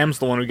John Hamm's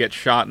the one who gets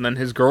shot, and then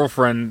his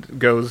girlfriend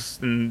goes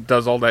and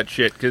does all that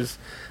shit, because,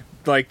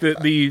 like,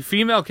 the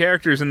female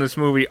characters in this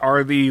movie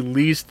are the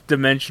least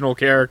dimensional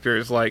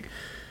characters. Like,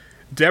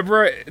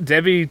 Deborah?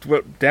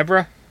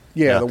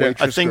 Yeah, the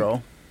waitress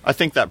girl. I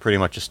think that pretty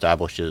much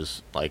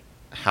establishes, like,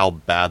 how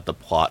bad the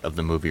plot of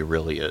the movie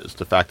really is.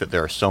 The fact that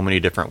there are so many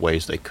different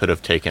ways they could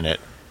have taken it,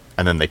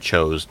 and then they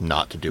chose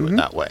not to do it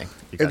that way.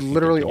 It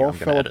literally all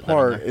fell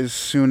apart as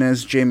soon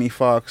as Jamie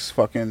Foxx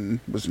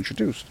fucking was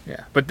introduced.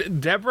 Yeah, but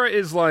Deborah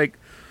is like,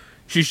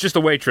 she's just a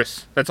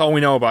waitress. That's all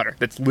we know about her.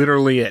 That's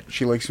literally it.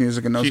 She likes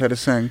music and knows how to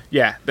sing.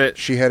 Yeah.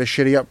 She had a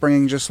shitty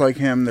upbringing just like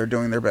him. They're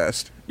doing their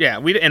best. Yeah,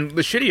 and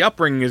the shitty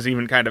upbringing is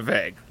even kind of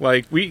vague.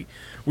 Like, we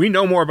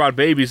know more about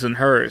babies than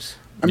hers.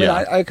 I mean,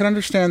 I can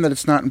understand that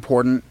it's not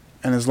important,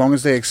 and as long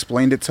as they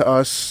explained it to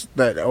us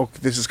that, oh,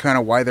 this is kind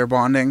of why they're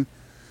bonding,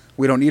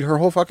 we don't need her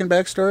whole fucking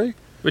backstory.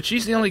 But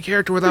she's the only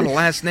character without a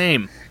last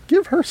name.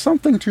 Give her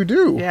something to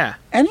do. Yeah.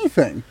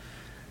 Anything.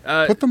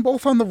 Put them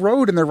both on the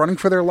road and they're running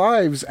for their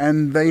lives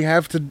and they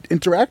have to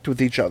interact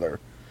with each other.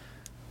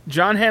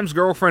 John Hamm's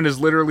girlfriend is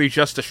literally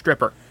just a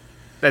stripper.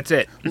 That's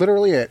it.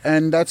 Literally it.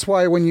 And that's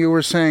why when you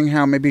were saying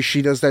how maybe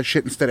she does that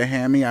shit instead of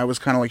Hammy, I was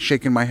kind of like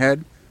shaking my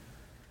head.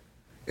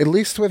 At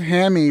least with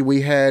Hammy,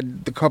 we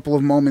had the couple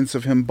of moments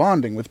of him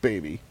bonding with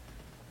Baby.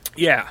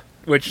 Yeah,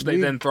 which they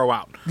then throw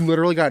out.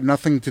 Literally got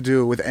nothing to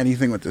do with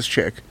anything with this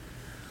chick.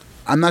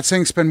 I'm not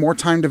saying spend more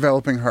time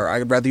developing her.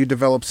 I'd rather you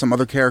develop some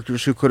other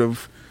characters who could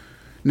have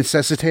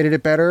necessitated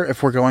it better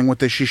if we're going with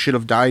the she should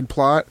have died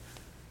plot.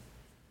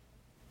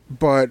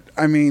 But,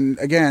 I mean,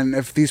 again,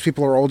 if these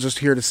people are all just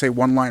here to say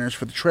one-liners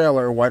for the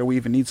trailer, why do we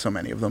even need so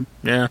many of them?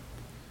 Yeah.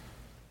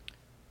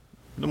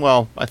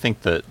 Well, I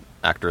think that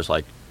actors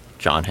like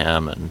John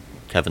Hamm and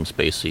Kevin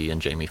Spacey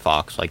and Jamie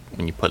Foxx, like,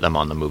 when you put them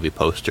on the movie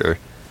poster,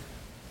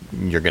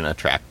 you're going to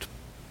attract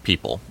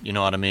people. You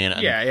know what I mean?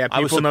 And yeah.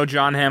 People know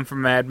John Hamm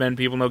from Mad Men.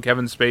 People know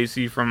Kevin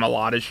Spacey from a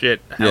lot of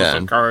shit. House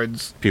of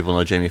Cards. People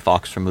know Jamie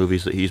Foxx from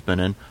movies that he's been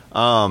in.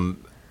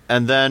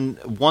 And then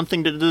one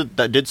thing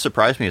that did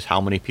surprise me is how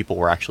many people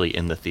were actually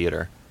in the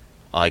theater.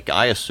 Like,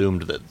 I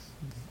assumed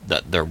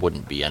that there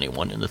wouldn't be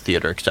anyone in the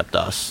theater except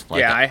us.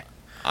 Like, yeah,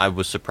 I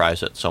was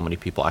surprised that so many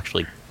people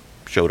actually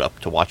showed up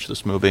to watch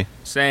this movie.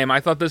 Same. I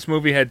thought this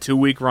movie had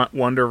 2-week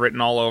wonder written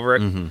all over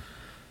it. Mm-hmm.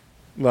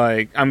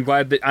 Like, I'm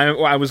glad that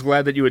I was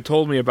glad that you had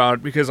told me about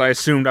it because I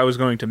assumed I was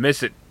going to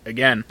miss it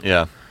again.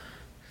 Yeah.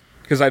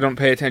 Because I don't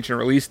pay attention to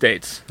release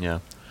dates. Yeah.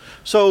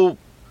 So,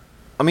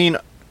 I mean,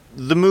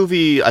 the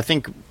movie, I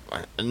think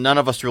none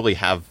of us really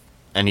have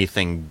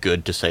anything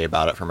good to say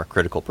about it from a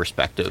critical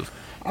perspective.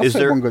 I'll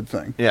say one good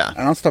thing. Yeah. And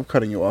I'll stop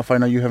cutting you off. I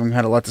know you haven't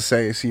had a lot to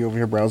say. I see you over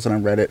here browsing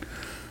on Reddit.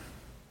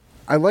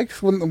 I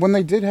liked when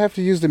they did have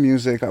to use the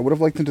music. I would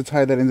have liked them to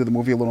tie that into the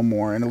movie a little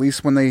more. And at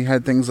least when they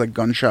had things like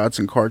gunshots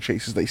and car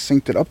chases, they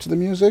synced it up to the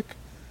music.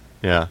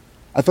 Yeah.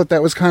 I thought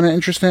that was kind of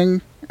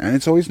interesting. And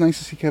it's always nice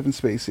to see Kevin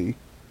Spacey.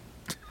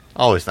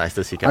 Always nice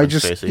to see Kevin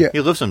Spacey. Yeah. He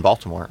lives in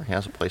Baltimore. He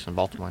has a place in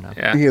Baltimore now.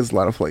 Yeah. He has a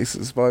lot of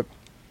places. But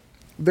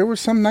there were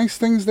some nice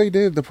things they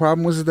did. The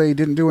problem was that they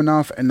didn't do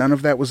enough. And none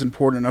of that was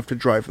important enough to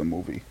drive the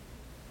movie.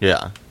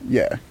 Yeah.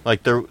 Yeah.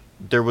 Like,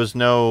 there was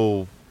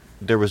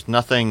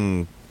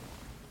nothing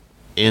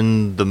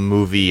in the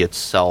movie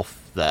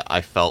itself that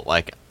I felt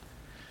like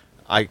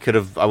I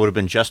would have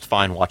been just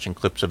fine watching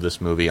clips of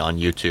this movie on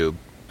YouTube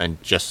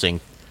and just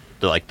seeing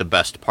the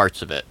best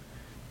parts of it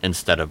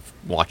instead of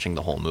watching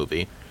the whole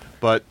movie.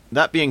 But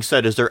that being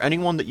said, is there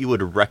anyone that you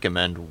would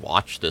recommend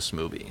watch this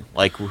movie?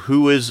 Like,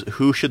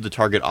 who should the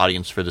target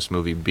audience for this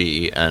movie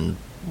be and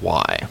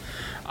why?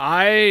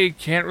 I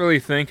can't really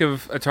think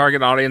of a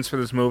target audience for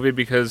this movie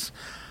because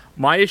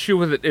my issue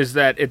with it is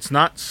that it's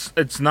not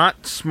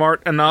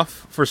smart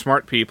enough for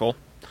smart people,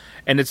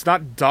 and it's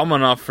not dumb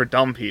enough for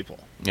dumb people.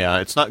 Yeah,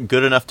 it's not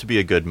good enough to be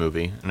a good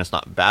movie, and it's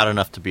not bad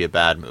enough to be a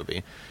bad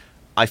movie.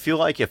 I feel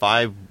like if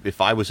I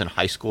was in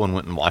high school and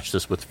went and watched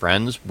this with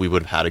friends, we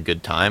would have had a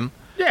good time.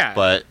 Yeah.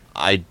 But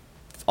I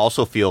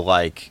also feel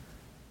like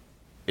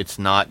it's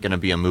not going to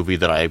be a movie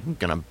that I'm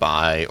going to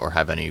buy or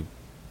have any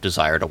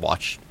desire to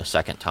watch a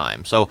second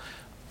time. So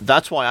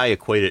that's why I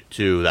equate it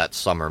to that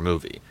summer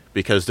movie,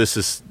 because this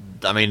is,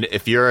 I mean,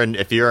 if you're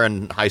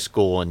in high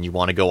school and you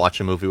want to go watch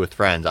a movie with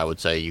friends, I would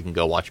say you can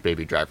go watch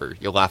Baby Driver.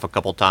 You'll laugh a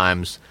couple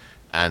times,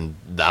 and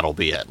that'll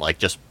be it. Like,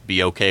 just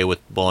be okay with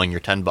blowing your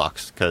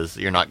 $10 because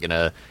you're not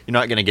gonna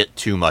get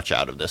too much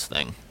out of this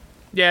thing.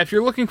 Yeah, if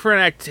you're looking for an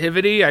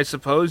activity, I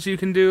suppose you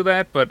can do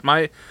that. But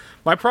my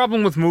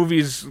problem with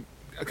movies,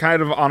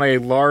 kind of on a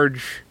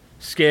large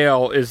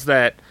scale, is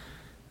that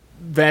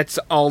that's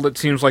all that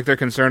seems like they're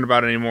concerned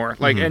about anymore.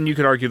 Like, and you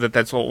could argue that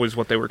that's always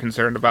what they were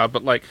concerned about.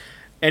 But like,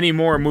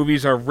 anymore,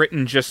 movies are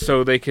written just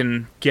so they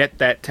can get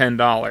that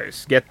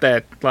 $10, get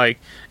that like,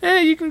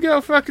 you can go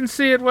fucking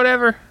see it,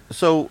 whatever.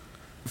 So,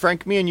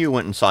 Frank, me and you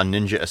went and saw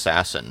Ninja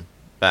Assassin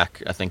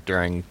back, I think,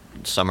 during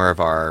summer of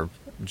our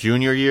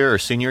junior year or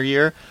senior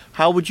year.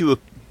 How would you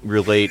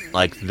relate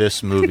like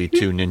this movie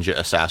to Ninja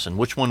Assassin?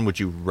 Which one would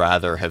you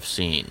rather have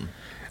seen?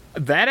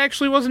 That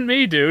actually wasn't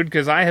me, dude,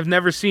 because I have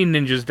never seen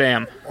Ninja's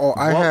Dam. Oh,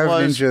 I have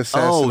Ninja Assassin.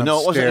 Oh,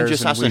 no, it wasn't Ninja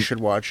Assassin. We should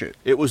watch it.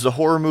 It was the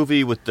horror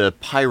movie with the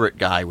pirate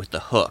guy with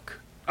the hook.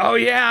 Oh,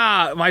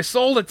 yeah, My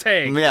Soul to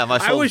Take. Yeah, My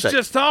Soul to Take. I was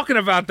just talking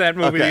about that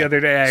movie the other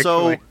day,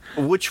 actually.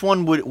 So, which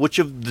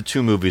of the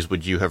two movies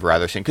would you have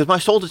rather seen? Because My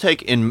Soul to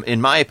Take,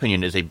 in my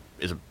opinion, is a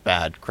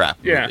bad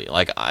crap movie.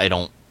 Like,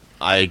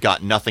 I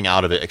got nothing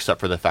out of it except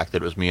for the fact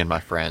that it was me and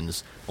my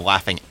friends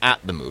laughing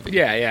at the movie.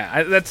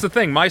 Yeah, that's the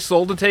thing. My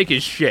Soul to Take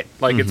is shit.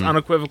 Like, it's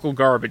unequivocal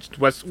garbage.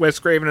 Wes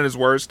Craven at his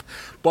worst.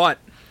 But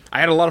I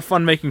had a lot of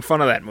fun making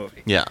fun of that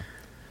movie. Yeah.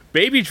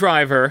 Baby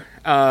Driver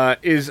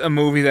is a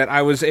movie that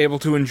I was able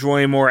to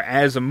enjoy more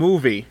as a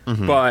movie,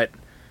 but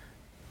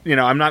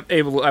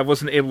I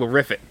wasn't able to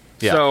riff it.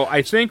 Yeah. So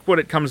I think what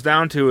it comes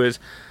down to is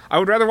I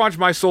would rather watch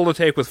My Soul to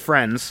Take with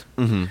friends,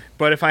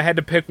 but if I had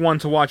to pick one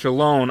to watch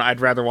alone, I'd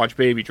rather watch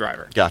Baby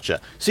Driver.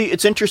 Gotcha. See,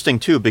 it's interesting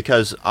too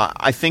because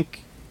I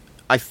think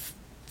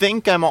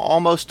I'm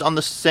almost on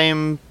the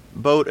same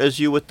boat as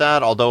you with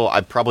that. Although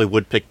I probably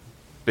would pick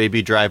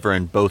Baby Driver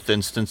in both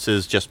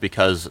instances, just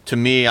because to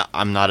me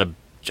I'm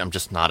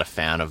just not a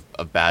fan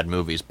of bad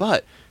movies.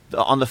 But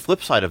on the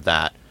flip side of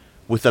that,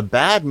 with a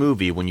bad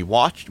movie, when you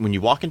walk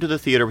into the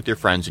theater with your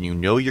friends and you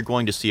know you're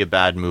going to see a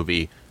bad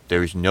movie,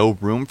 there's no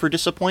room for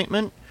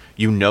disappointment.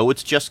 You know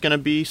it's just going to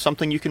be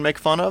something you can make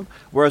fun of.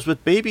 Whereas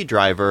with Baby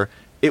Driver,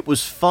 it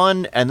was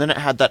fun, and then it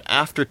had that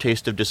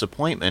aftertaste of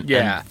disappointment.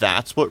 Yeah. And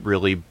that's what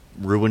really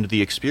ruined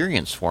the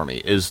experience for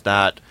me, is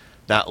that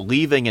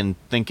leaving and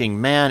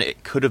thinking, man,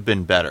 it could have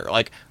been better.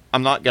 Like,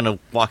 I'm not going to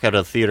walk out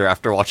of the theater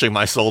after watching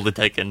My Soul to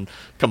Take and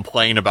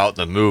complain about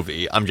the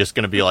movie. I'm just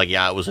going to be like,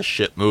 yeah, it was a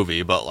shit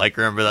movie, but like,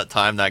 remember that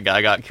time that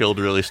guy got killed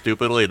really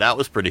stupidly? That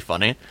was pretty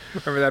funny.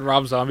 Remember that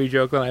Rob Zombie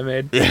joke that I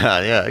made?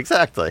 Yeah,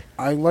 exactly.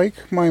 I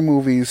like my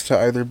movies to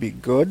either be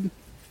good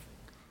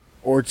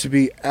or to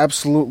be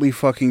absolutely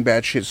fucking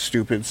batshit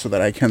stupid so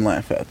that I can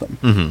laugh at them.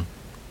 Mm-hmm.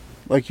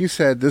 Like you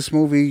said, this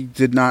movie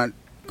did not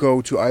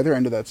go to either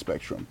end of that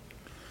spectrum.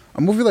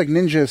 A movie like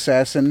Ninja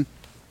Assassin,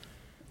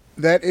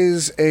 that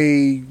is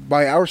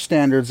by our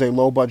standards, a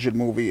low-budget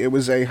movie. It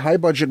was a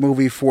high-budget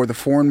movie for the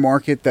foreign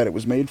market that it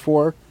was made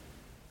for,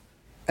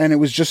 and it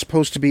was just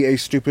supposed to be a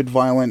stupid,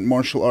 violent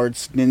martial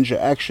arts ninja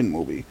action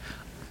movie.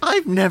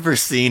 I've never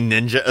seen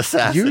Ninja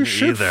Assassin either. You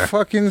should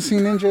fucking see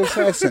Ninja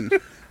Assassin.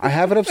 I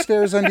have it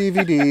upstairs on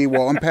DVD.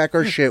 We'll unpack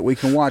our shit. We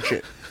can watch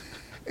it.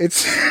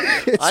 It's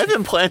I've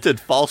implanted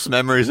false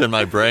memories in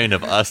my brain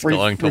of us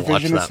going to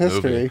watch that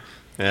history. movie.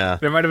 Yeah.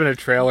 There might have been a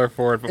trailer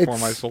for it before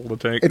My Soul to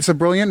Take. It's a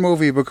brilliant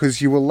movie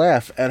because you will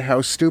laugh at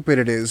how stupid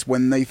it is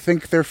when they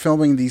think they're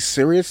filming these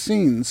serious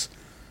scenes,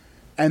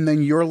 and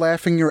then you're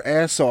laughing your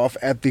ass off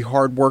at the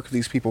hard work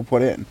these people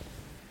put in.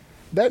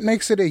 That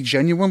makes it a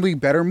genuinely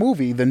better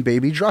movie than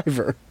Baby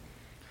Driver.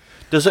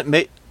 Does it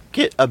make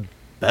it a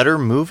better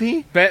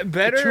movie?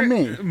 Better to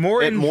me.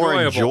 More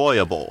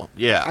enjoyable.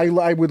 Yeah.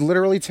 I would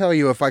literally tell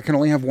you, if I can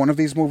only have one of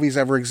these movies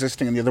ever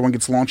existing and the other one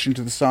gets launched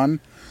into the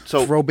sun,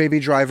 throw Baby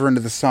Driver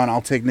into the sun.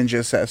 I'll take Ninja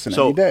Assassin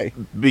any day.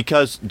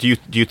 Because do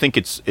you think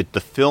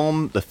the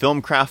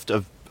film craft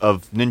of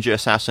Ninja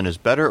Assassin is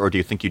better, or do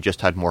you think you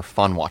just had more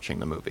fun watching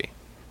the movie?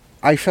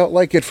 I felt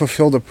like it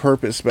fulfilled a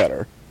purpose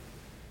better.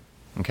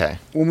 Okay.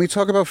 When we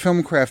talk about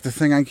film craft, the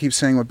thing I keep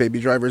saying with Baby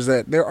Driver is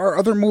that there are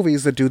other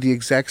movies that do the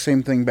exact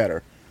same thing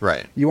better.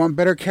 Right. You want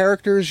better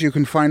characters, you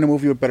can find a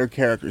movie with better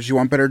characters. You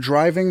want better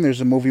driving,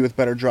 there's a movie with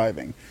better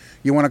driving.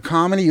 You want a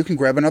comedy, you can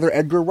grab another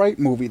Edgar Wright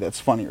movie that's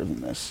funnier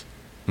than this.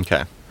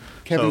 Okay.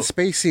 Kevin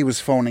Spacey was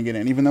phoning it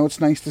in, even though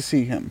it's nice to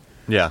see him.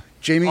 Yeah.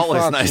 Jamie Foxx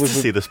always nice to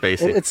see the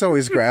Spacey. It's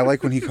always great. I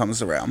like when he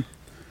comes around.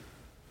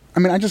 I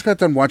mean, I just got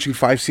done watching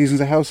 5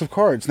 seasons of House of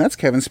Cards, and that's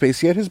Kevin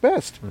Spacey at his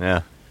best.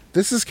 Yeah.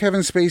 This is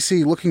Kevin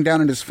Spacey looking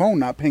down at his phone,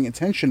 not paying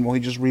attention while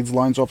he just reads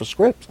lines off a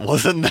script.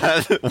 Wasn't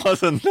that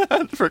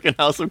freaking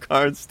House of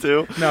Cards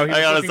too? No, he's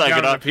looking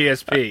down at the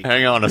PSP.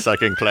 Hang on a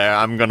second, Claire.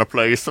 I'm gonna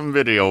play some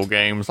video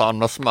games on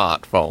my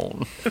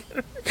smartphone.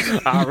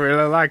 I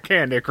really like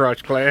Candy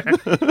Crush Clan.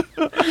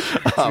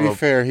 To be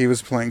fair, he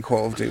was playing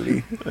Call of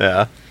Duty.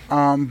 Yeah.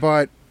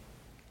 But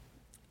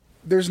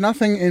there's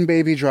nothing in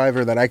Baby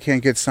Driver that I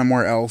can't get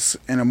somewhere else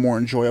in a more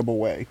enjoyable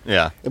way.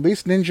 Yeah. At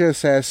least Ninja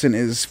Assassin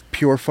is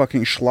pure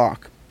fucking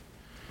schlock.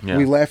 Yeah.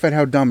 We laugh at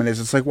how dumb it is.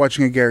 It's like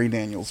watching a Gary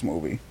Daniels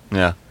movie.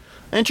 Yeah.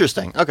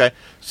 Interesting. Okay.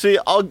 See,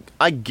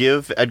 I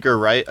give Edgar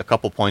Wright a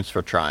couple points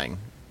for trying.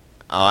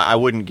 I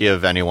wouldn't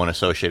give anyone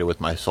associated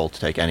with my soul to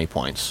take any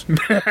points.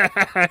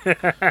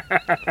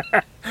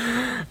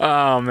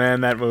 Oh, man,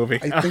 that movie.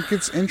 I think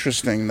it's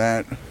interesting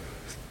that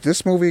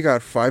this movie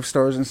got 5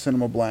 stars in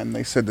Cinema Blend.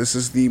 They said this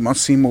is the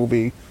must-see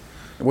movie.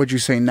 What'd you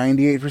say,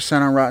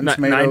 98% on Rotten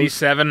Tomatoes?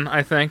 97,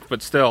 I think,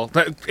 but still.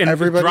 And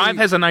Drive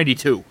has a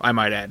 92, I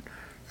might add.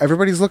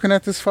 Everybody's looking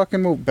at this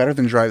fucking movie. Better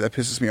than Drive, that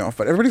pisses me off.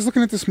 But everybody's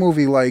looking at this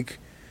movie like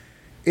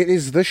it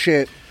is the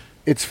shit.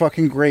 It's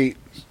fucking great.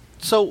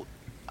 So,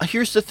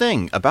 here's the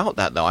thing about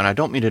that, though, and I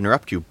don't mean to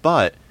interrupt you,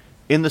 but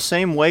in the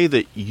same way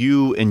that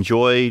you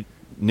enjoy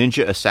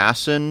Ninja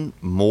Assassin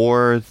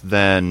more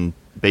than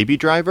Baby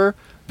Driver,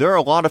 there are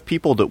a lot of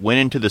people that went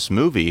into this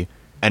movie,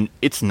 and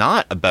it's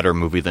not a better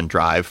movie than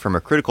Drive from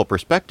a critical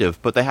perspective,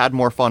 but they had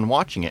more fun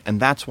watching it, and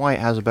that's why it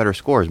has a better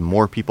score, is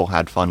more people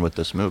had fun with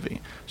this movie.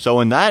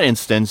 So in that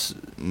instance,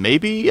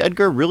 maybe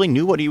Edgar really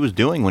knew what he was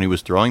doing when he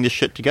was throwing this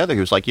shit together. He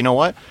was like, you know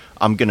what?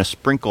 I'm going to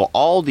sprinkle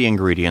all the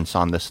ingredients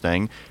on this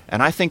thing,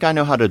 and I think I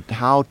know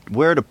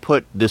where to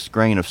put this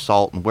grain of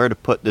salt and where to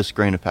put this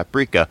grain of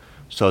paprika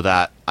so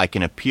that I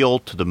can appeal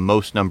to the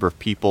most number of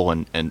people,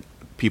 and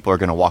people are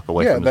going to walk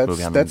away from this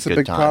movie having a good time. That's a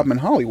big problem in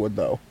Hollywood,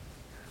 though.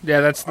 Yeah,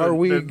 that's the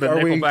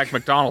Nickelback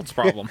McDonald's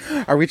problem.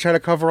 Are we trying to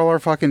cover all our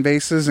fucking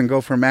bases and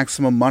go for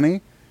maximum money?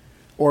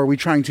 Or are we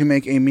trying to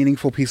make a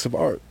meaningful piece of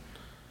art?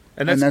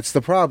 And that's the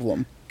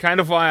problem.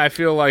 Kind of why I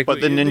feel like... But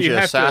the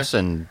Ninja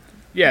Assassin...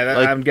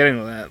 I'm getting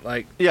to that.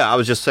 Like, yeah, I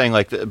was just saying,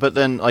 but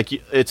then,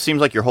 it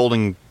seems like you're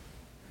holding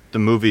the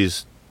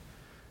movies...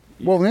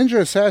 Well, Ninja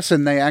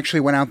Assassin, they actually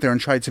went out there and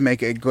tried to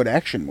make a good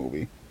action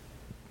movie.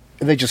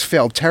 They just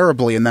failed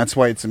terribly, and that's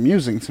why it's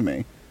amusing to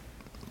me.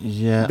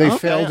 Yeah, they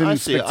failed in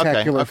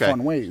spectacular,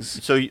 fun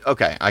ways. So,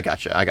 okay, I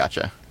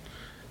gotcha.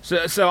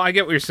 So I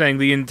get what you're saying.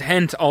 The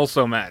intent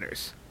also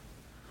matters.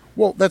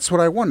 Well, that's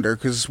what I wonder,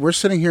 because we're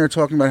sitting here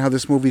talking about how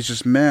this movie's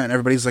just meh, and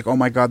everybody's like, oh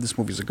my god, this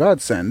movie's a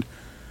godsend.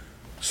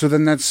 So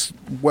then at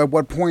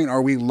what point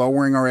are we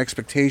lowering our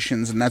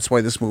expectations, and that's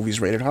why this movie's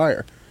rated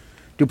higher?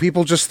 Do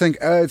people just think,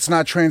 it's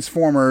not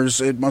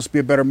Transformers, it must be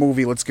a better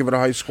movie, let's give it a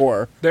high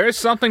score? There is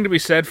something to be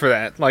said for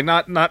that. Like,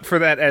 not for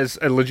that as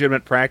a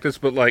legitimate practice,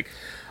 but like...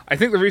 I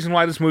think the reason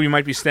why this movie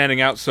might be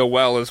standing out so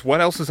well is what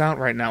else is out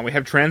right now? We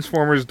have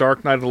Transformers,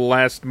 Dark Knight of the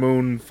Last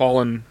Moon,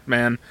 Fallen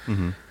Man.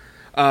 Mm-hmm.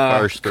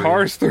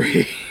 Cars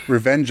 3.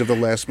 Revenge of the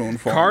Last Moon,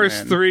 Fallen Cars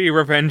Man. 3,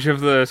 Revenge of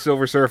the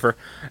Silver Surfer.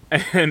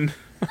 And,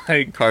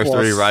 like... Cars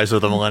 3, Rise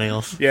of the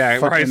Millennials. Yeah,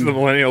 Rise of the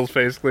Millennials,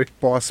 basically.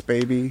 Boss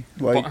Baby.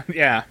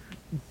 Yeah.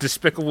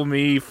 Despicable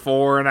Me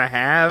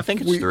 4.5. I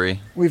think it's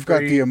 3. We've got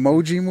the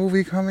Emoji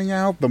Movie coming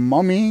out, The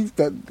Mummy.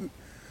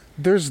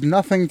 There's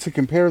nothing to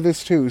compare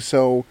this to,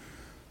 so...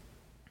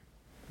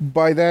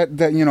 By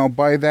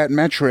that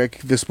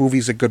metric, this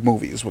movie's a good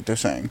movie, is what they're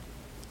saying.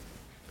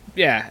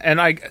 Yeah,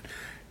 and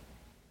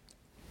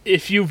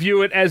if you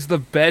view it as the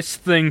best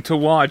thing to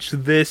watch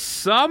this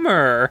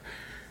summer,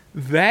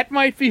 that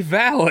might be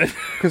valid.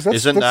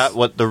 Isn't that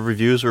what the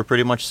reviews were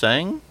pretty much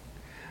saying?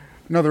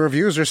 No, the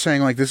reviews are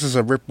saying like this is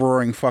a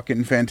rip-roaring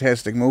fucking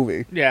fantastic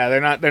movie. Yeah,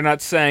 they're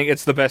not saying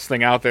it's the best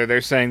thing out there.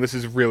 They're saying this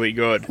is really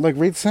good. Like,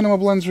 read Cinema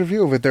Blend's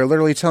review of it. They're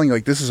literally telling you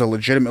like this is a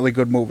legitimately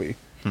good movie.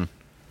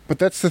 But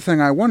that's the thing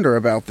I wonder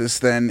about this,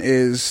 then,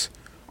 is...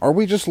 Are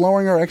we just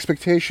lowering our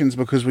expectations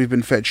because we've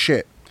been fed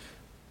shit?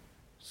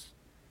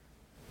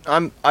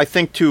 I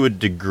think to a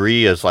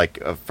degree, as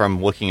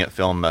from looking at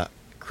film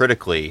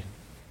critically,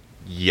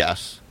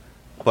 yes.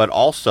 But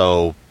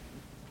also,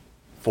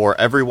 for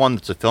everyone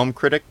that's a film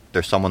critic,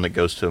 there's someone that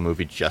goes to a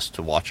movie just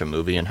to watch a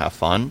movie and have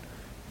fun.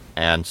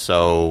 And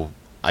so,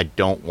 I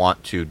don't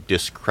want to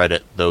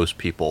discredit those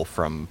people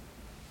from...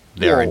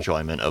 their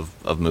enjoyment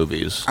of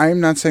movies. I'm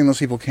not saying those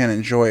people can't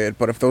enjoy it,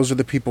 but if those are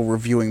the people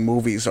reviewing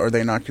movies, are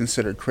they not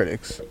considered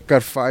critics?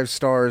 Got 5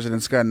 stars and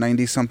it's got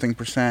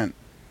 90-something%.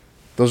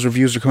 Those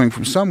reviews are coming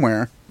from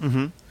somewhere.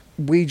 Mm-hmm.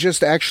 We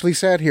just actually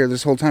sat here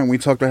this whole time. We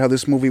talked about how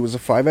this movie was a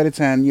 5 out of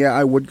 10. Yeah,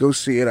 I would go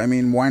see it. I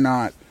mean, why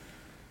not?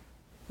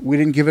 We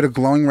didn't give it a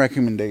glowing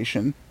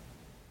recommendation.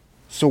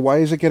 So why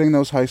is it getting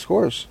those high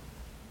scores?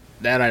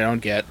 That I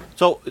don't get.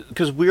 So,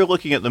 because we're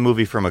looking at the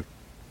movie from a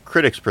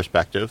critic's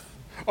perspective.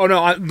 Oh,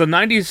 no, the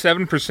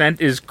 97%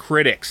 is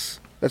critics.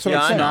 That's what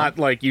I'm saying. Not,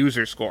 like,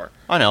 user score.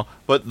 I know,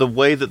 but the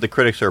way that the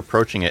critics are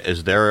approaching it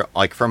is they're,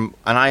 and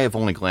I have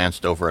only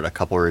glanced over at a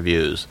couple of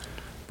reviews,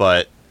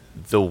 but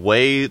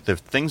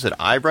the things that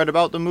I've read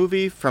about the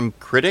movie from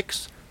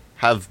critics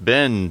have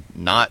been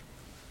not,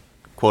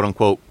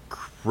 quote-unquote,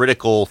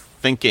 critical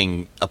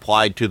thinking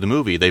applied to the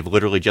movie. They've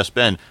literally just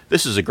been,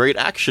 this is a great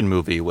action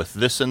movie with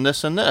this and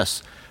this and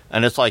this.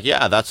 And it's like,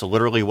 yeah, that's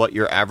literally what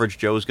your average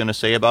Joe is going to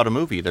say about a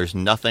movie. There's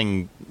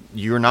nothing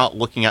you're not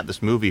looking at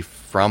this movie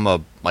from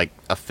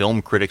a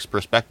film critic's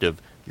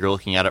perspective. You're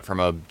looking at it from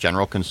a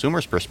general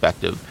consumer's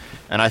perspective.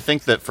 And I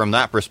think that from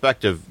that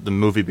perspective, the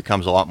movie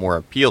becomes a lot more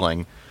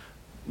appealing.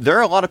 There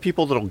are a lot of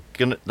people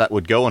that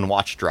would go and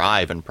watch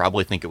Drive and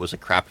probably think it was a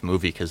crap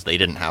movie because they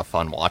didn't have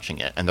fun watching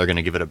it, and they're going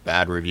to give it a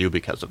bad review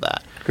because of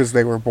that. Because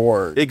they were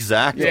bored.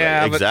 Exactly.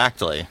 Yeah,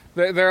 exactly.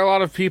 There are a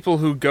lot of people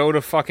who go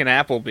to fucking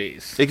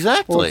Applebee's.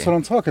 Exactly. Well, that's what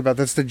I'm talking about.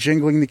 That's the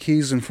jingling the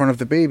keys in front of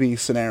the baby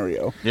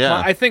scenario. Yeah.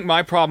 I think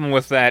my problem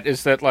with that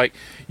is that, like,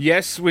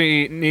 yes,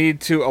 we need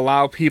to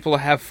allow people to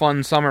have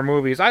fun summer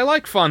movies. I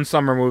like fun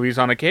summer movies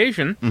on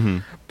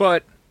occasion,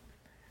 but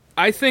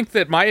I think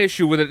that my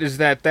issue with it is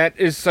that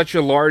is such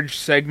a large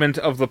segment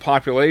of the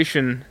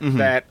population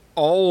that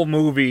all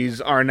movies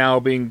are now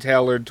being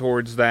tailored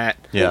towards that.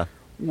 Yeah.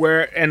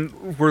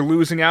 And we're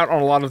losing out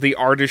on a lot of the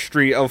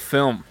artistry of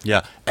film.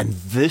 Yeah. And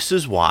this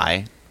is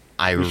why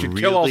we should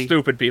kill all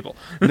stupid people.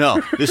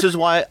 No, this is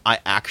why I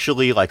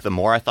actually, the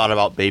more I thought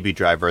about Baby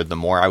Driver, the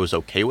more I was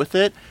okay with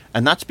it.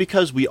 And that's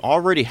because we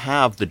already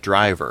have The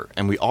Driver,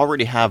 and we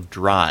already have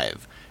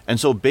Drive. And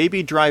so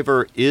Baby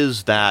Driver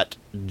is that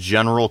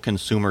general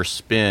consumer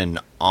spin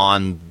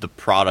on the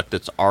product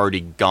that's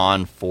already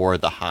gone for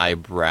the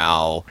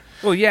highbrow.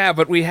 Well, yeah,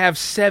 but we have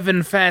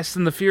 7 Fast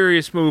and the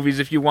Furious movies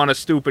if you want a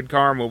stupid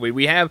car movie.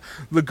 We have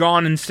the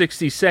Gone in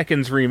 60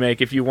 Seconds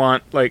remake if you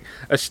want,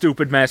 a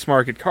stupid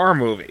mass-market car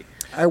movie.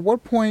 At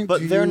what point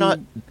But they're not...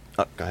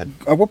 Oh, go ahead.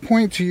 At what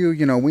point do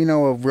you, we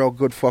know a real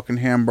good fucking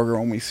hamburger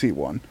when we see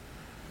one,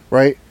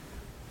 right?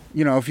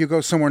 If you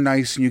go somewhere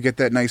nice and you get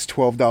that nice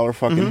 $12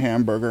 fucking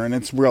hamburger and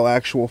it's real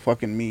actual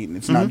fucking meat and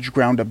it's not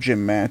ground up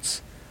gym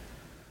mats.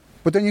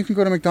 But then you can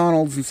go to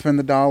McDonald's and spend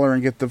the $1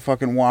 and get the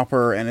fucking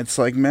Whopper and it's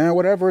like, man,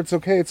 whatever, it's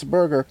okay, it's a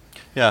burger.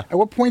 Yeah. At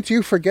what point do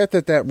you forget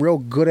that real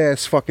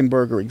good-ass fucking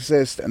burger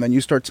exists and then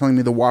you start telling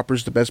me the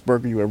Whopper's the best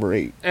burger you ever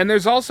ate? And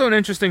there's also an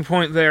interesting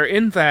point there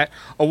in that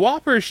a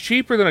Whopper is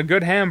cheaper than a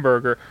good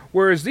hamburger,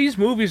 whereas these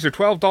movies are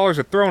 $12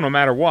 a throw no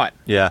matter what.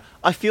 Yeah.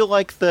 I feel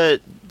like that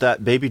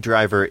Baby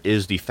Driver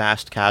is the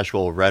fast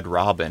casual Red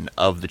Robin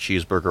of the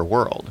cheeseburger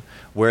world,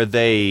 where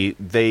they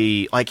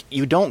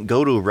you don't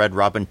go to Red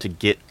Robin to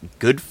get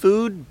good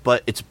food,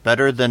 but it's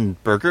better than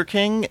Burger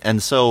King,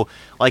 and so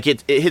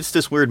it hits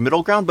this weird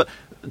middle ground. But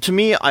to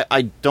me,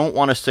 I don't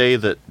want to say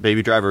that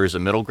Baby Driver is a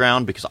middle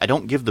ground because I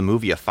don't give the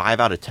movie a 5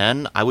 out of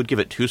 10. I would give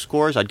it 2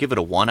 scores. I'd give it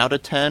a 1 out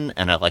of 10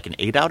 and an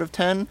 8 out of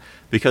 10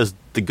 because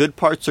the good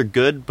parts are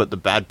good, but the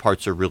bad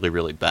parts are really,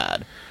 really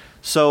bad.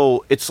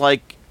 So it's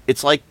like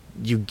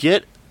you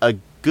get a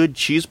good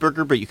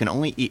cheeseburger, but you can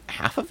only eat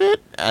half of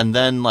it, and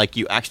then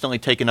you accidentally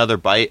take another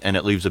bite, and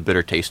it leaves a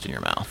bitter taste in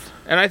your mouth.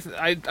 And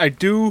I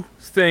do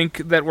think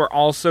that we're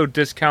also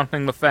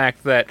discounting the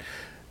fact that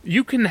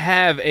you can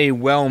have a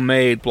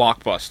well-made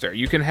blockbuster.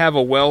 You can have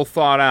a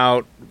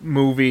well-thought-out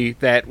movie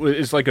that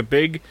is a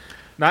big,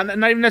 not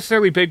even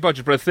necessarily big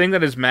budget, but a thing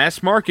that is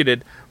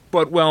mass-marketed,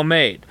 but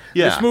well-made.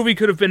 Yeah. This movie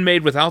could have been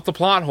made without the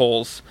plot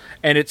holes,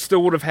 and it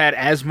still would have had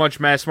as much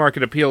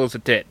mass-market appeal as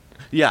it did.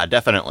 Yeah,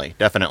 definitely.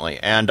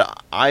 And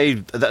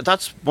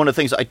that's one of the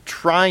things I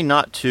try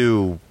not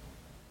to...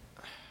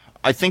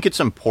 I think it's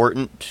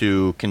important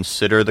to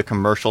consider the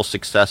commercial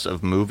success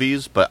of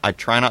movies, but I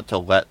try not to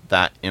let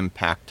that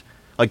impact...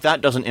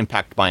 that doesn't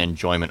impact my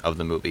enjoyment of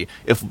the movie.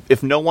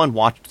 If no one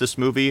watched this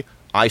movie,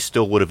 I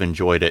still would have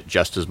enjoyed it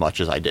just as much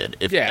as I did.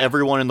 If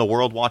everyone in the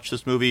world watched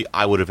this movie,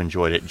 I would have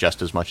enjoyed it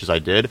just as much as I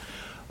did.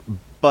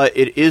 But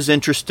it is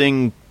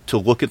interesting to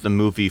look at the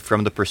movie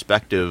from the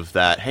perspective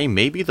that, hey,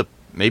 maybe the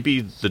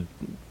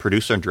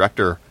producer and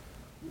director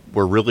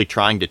were really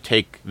trying to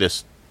take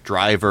this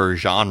driver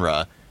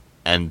genre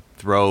and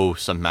throw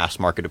some mass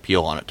market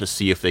appeal on it to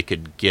see if they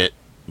could get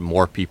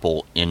more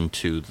people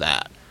into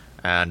that.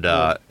 And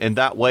in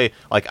that way,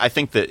 I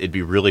think that it'd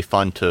be really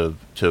fun to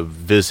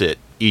visit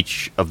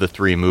each of the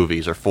 3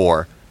 movies, or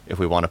 4, if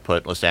we want to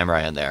put La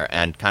Samurai in there,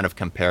 and kind of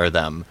compare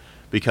them,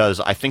 because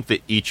I think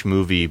that each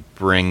movie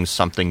brings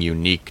something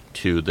unique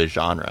to the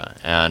genre.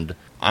 And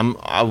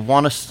I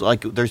want to,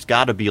 there's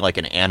got to be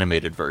an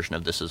animated version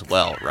of this as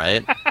well,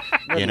 right?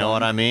 You know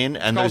what I mean?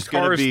 And it's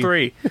called Cars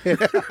 3.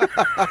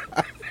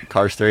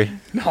 Cars 3?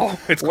 No,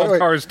 it's called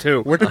Cars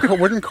 2.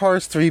 Wouldn't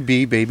Cars 3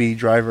 be Baby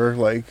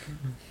Driver,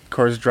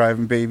 cars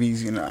driving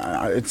babies?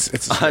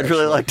 It's I'd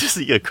really like to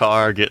see a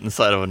car get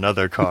inside of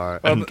another car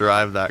and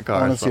drive that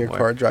car. I want to see a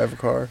car drive a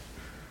car.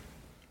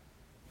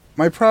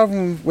 My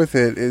problem with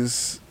it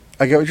is,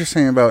 I get what you're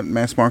saying about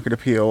mass market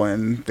appeal,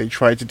 and they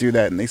tried to do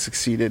that and they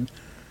succeeded.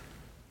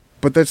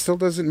 But that still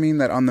doesn't mean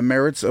that on the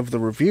merits of the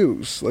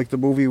reviews, the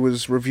movie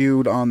was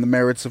reviewed on the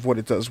merits of what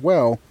it does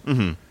well,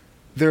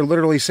 they're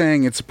literally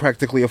saying it's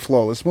practically a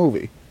flawless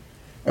movie.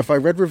 If I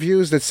read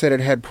reviews that said it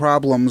had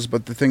problems,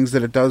 but the things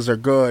that it does are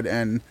good,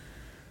 and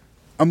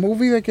a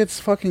movie that gets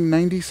fucking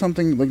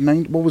 90-something,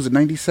 what was it,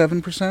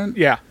 97%?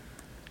 Yeah.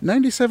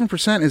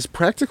 97% is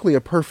practically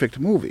a perfect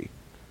movie.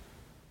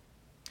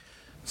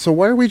 So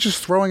why are we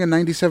just throwing a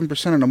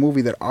 97% on a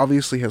movie that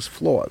obviously has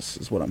flaws,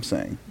 is what I'm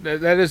saying.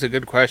 That is a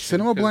good question.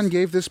 Cinema Blend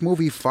gave this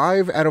movie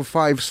 5 out of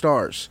 5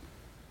 stars.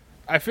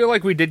 I feel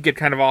like we did get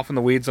kind of off in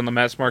the weeds on the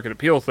mass market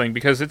appeal thing,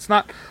 because it's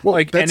not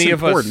like that's any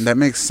important. of us... That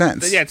makes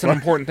sense. Yeah, it's an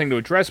important thing to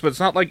address, but it's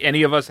not like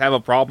any of us have a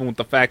problem with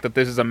the fact that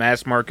this is a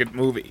mass market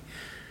movie.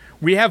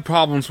 We have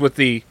problems with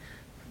the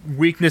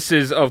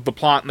weaknesses of the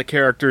plot and the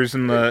characters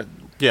and the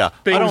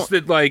things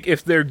that, like,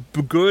 if they're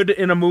good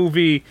in a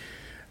movie,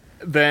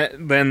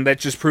 then that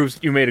just proves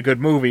you made a good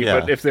movie.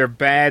 Yeah. But if they're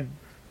bad,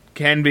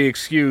 can be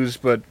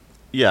excused, but...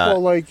 Yeah.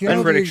 Well, like, you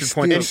know, the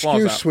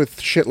excuse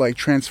with shit like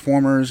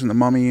Transformers and The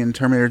Mummy and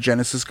Terminator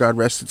Genesis, God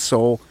rest its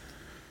soul,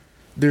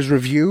 there's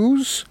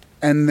reviews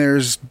and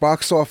there's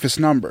box office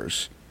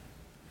numbers.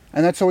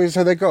 And that's always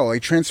how they go.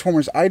 Like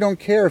Transformers, I don't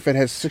care if it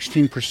has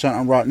 16%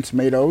 on Rotten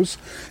Tomatoes.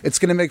 It's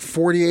going to make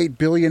 $48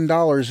 billion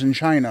in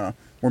China.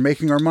 We're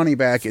making our money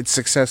back. It's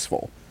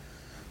successful.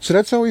 So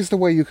that's always the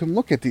way you can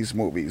look at these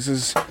movies,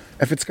 is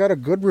if it's got a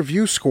good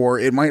review score,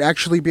 it might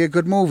actually be a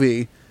good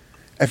movie.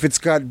 If it's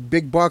got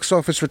big box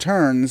office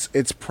returns,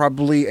 it's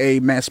probably a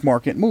mass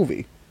market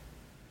movie.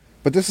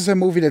 But this is a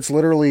movie that's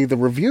literally, the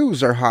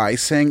reviews are high,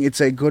 saying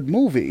it's a good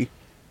movie,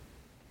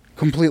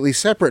 completely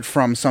separate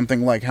from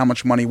something like how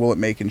much money will it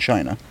make in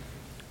China.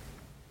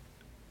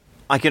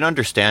 I can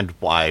understand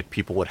why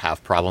people would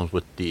have problems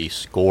with the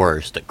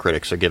scores that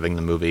critics are giving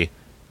the movie.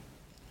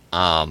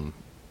 I'm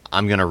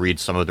going to read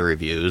some of the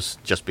reviews,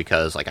 just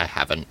because, like,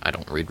 I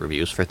don't read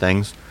reviews for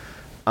things.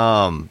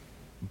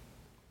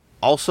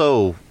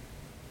 Also...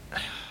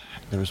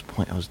 There was a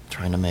point I was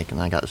trying to make, and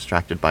I got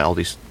distracted by all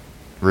these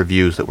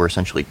reviews that were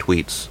essentially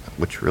tweets,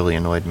 which really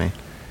annoyed me.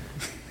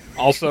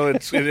 Also,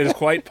 it is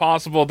quite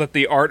possible that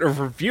the art of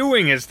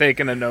reviewing has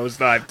taken a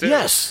nosedive, too.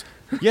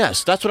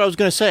 Yes, that's what I was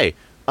going to say.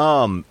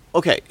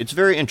 Okay, it's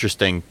very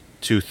interesting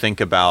to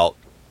think about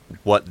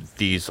what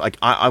these... Like,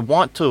 I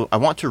want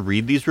to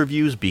read these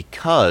reviews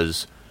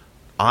because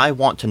I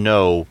want to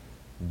know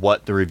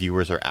what the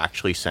reviewers are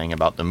actually saying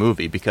about the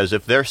movie. Because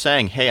if they're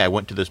saying, hey, I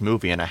went to this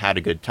movie and I had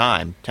a good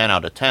time, 10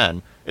 out of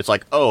 10, it's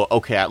like, oh,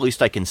 okay, at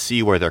least I can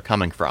see where they're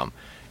coming from.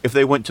 If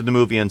they went to the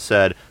movie and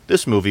said,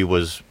 this movie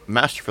was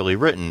masterfully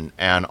written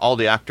and all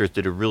the actors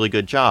did a really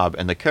good job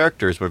and the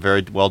characters were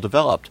very well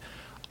developed,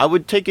 I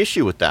would take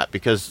issue with that,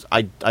 because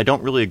I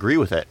don't really agree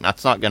with it. And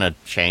that's not going to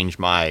change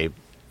my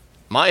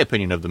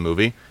opinion of the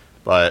movie.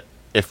 But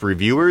if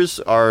reviewers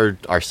are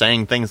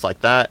saying things like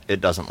that, it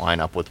doesn't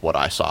line up with what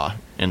I saw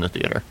in the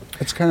theater.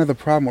 It's kind of the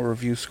problem with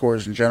review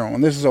scores in general,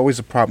 and this is always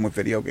a problem with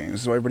video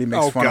games. So everybody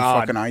makes fun of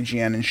fucking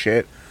IGN and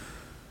shit.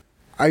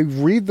 I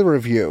read the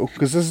review,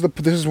 because this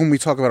is when we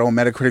talk about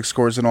Metacritic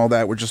scores and all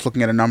that. We're just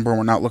looking at a number, and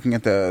we're not looking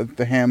at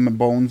the ham and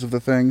bones of the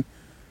thing.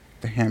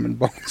 The ham and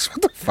bones?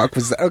 What the fuck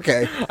was that?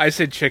 Okay. I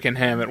said chicken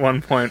ham at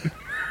one point.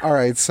 All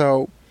right,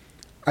 so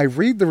I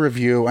read the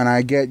review, and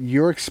I get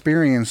your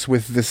experience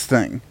with this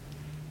thing.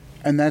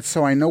 And that's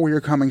so I know where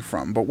you're coming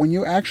from. But when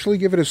you actually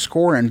give it a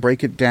score and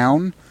break it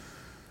down,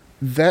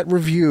 that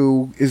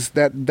review is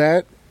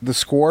the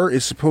score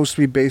is supposed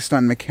to be based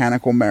on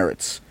mechanical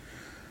merits.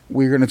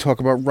 We're going to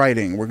talk about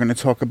writing. We're going to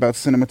talk about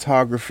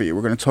cinematography.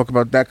 We're going to talk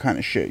about that kind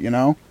of shit, you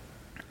know?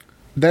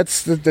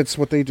 That's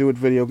what they do with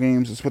video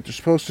games. It's what they're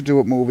supposed to do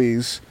with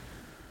movies.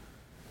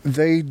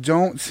 They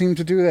don't seem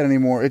to do that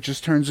anymore. It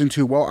just turns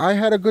into, well, I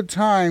had a good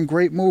time,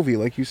 great movie,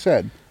 like you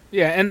said.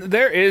 Yeah, and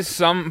there is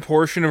some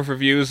portion of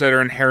reviews that are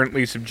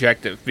inherently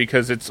subjective,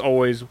 because it's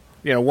always,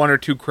 one or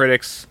two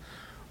critics,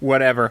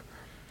 whatever.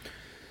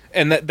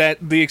 And that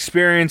the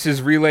experience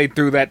is relayed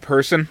through that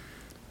person.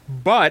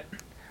 But,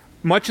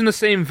 much in the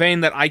same vein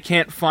that I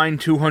can't find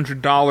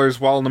 $200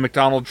 while in the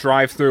McDonald's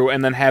drive-thru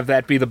and then have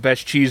that be the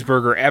best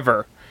cheeseburger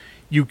ever,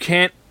 you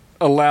can't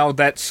allow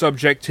that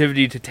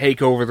subjectivity to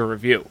take over the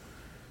review.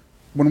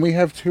 When we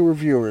have two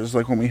reviewers,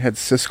 like when we had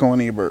Siskel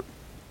and Ebert,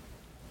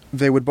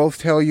 they would both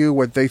tell you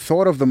what they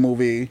thought of the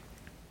movie,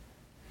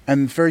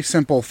 and very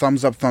simple,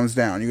 thumbs up, thumbs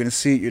down. You're going to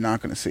see it, you're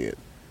not going to see it.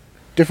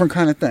 Different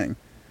kind of thing.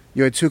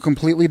 You had two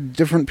completely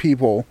different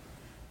people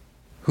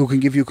who can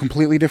give you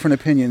completely different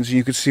opinions, and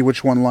you could see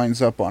which one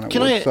lines up on it.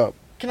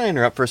 Can I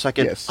interrupt for a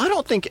second? Yes. I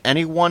don't think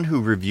anyone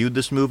who reviewed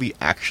this movie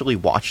actually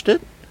watched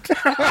it.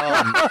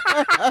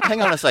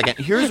 Hang on a second.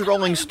 Here's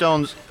Rolling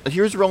Stones.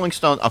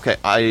 Okay,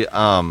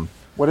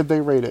 What did they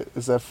rate it?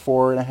 Is that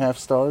 4.5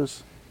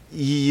 stars?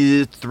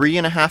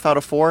 3.5 out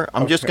of 4.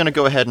 I'm just going to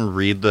go ahead and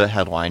read the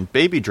headline.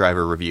 Baby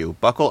Driver review.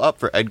 Buckle up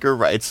for Edgar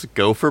Wright's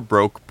Go for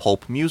Broke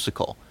pulp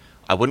musical.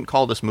 I wouldn't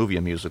call this movie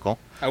a musical.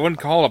 I wouldn't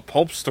call it a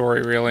pulp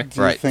story, really.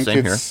 Do you think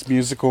it's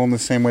musical in the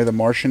same way The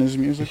Martian is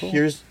musical?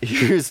 Here's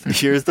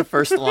the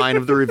first line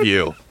of the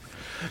review.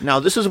 Now,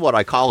 this is what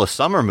I call a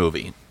summer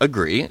movie.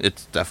 Agree.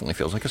 It definitely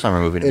feels like a summer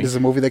movie to me. It is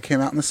a movie that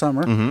came out in the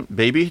summer. Mm-hmm.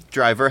 Baby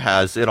Driver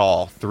has it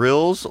all.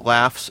 Thrills,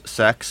 laughs,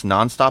 sex,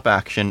 nonstop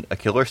action, a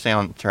killer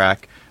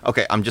soundtrack.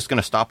 Okay, I'm just going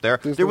to stop there.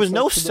 There was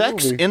no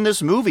sex in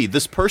this movie.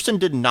 This person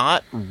did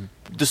not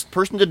this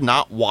person did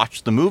not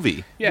watch the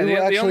movie. Yeah, we were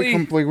the actually,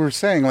 only we were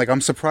saying, like,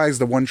 I'm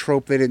surprised the one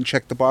trope they didn't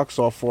check the box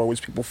off for was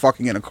people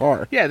fucking in a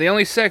car. yeah, the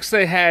only sex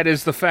they had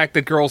is the fact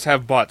that girls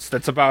have butts.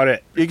 That's about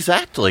it.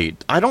 Exactly.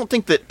 I don't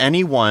think that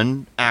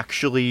anyone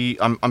actually.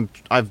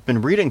 I've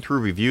been reading through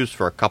reviews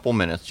for a couple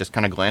minutes, just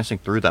kind of glancing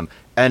through them,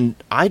 and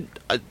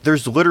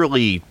there's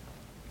literally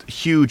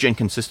huge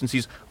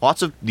inconsistencies.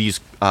 Lots of these.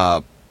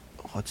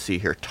 Let's see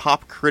here.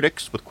 Top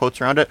critics with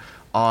quotes around it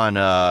on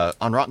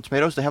Rotten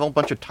Tomatoes. They have a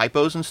bunch of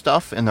typos and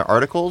stuff in their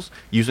articles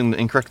using the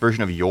incorrect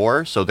version of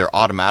 "your," so they're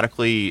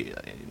automatically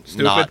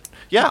Stupid. not.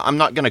 Yeah, I'm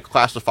not going to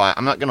classify.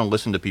 I'm not going to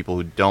listen to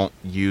people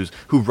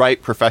who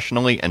write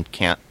professionally and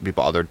can't be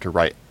bothered to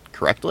write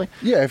correctly.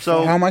 Yeah,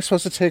 so how am I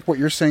supposed to take what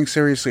you're saying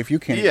seriously if you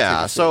can't? Yeah,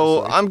 take it so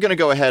seriously? I'm going to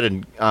go ahead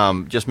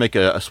and just make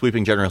a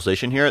sweeping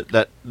generalization here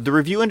that the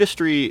review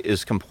industry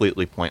is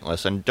completely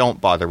pointless, and don't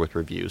bother with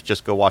reviews.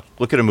 Just go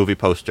look at a movie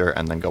poster,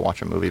 and then go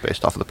watch a movie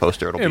based off of the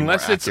poster. It'll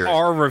Unless be more it's accurate.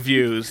 our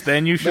reviews,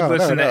 then you should No,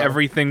 listen no. to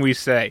everything we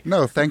say.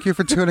 No, thank you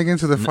for tuning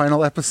into the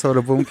final episode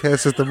of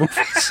Boomcast at the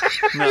Movies.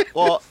 No,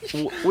 well,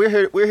 we're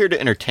here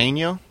to entertain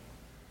you.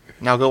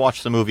 Now go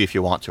watch the movie if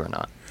you want to or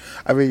not.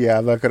 I mean, yeah,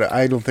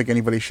 I don't think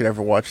anybody should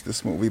ever watch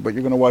this movie, but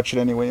you're gonna watch it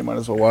anyway. You might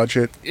as well watch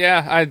it.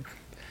 Yeah,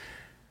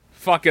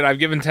 fuck it. I've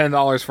given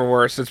 $10 for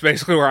worse. It's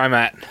basically where I'm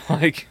at.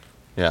 Like,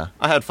 Yeah,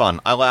 I had fun.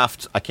 I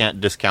laughed. I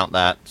can't discount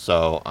that.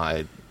 So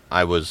I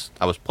was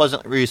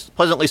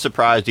pleasantly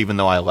surprised, even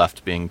though I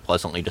left being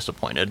pleasantly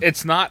disappointed.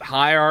 it's not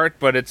high art,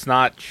 but it's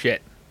not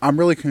shit. I'm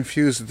really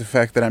confused at the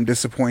fact that I'm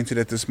disappointed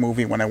at this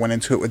movie when I went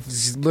into it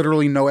with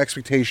literally no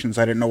expectations.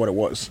 I didn't know what it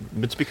was.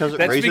 It's because it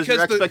That's raises your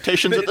because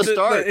expectations at the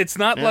start. It's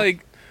not Yeah.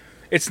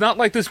 it's not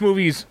like this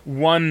movie's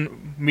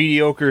one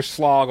mediocre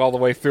slog all the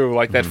way through,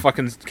 like that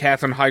fucking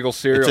Katherine Heigl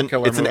serial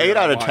killer. It's an movie 8 that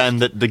I out of watched. 10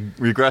 that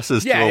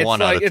regresses to a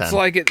 1 out of 10. It's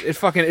like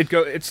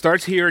it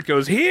starts here, it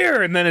goes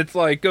here, and then it's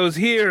like goes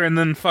here, and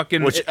then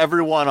fucking. Which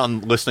everyone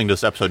on listening to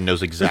this episode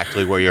knows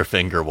exactly where your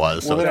finger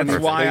was. So Well, it's that's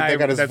perfect. why They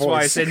got his that's why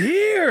I voice. said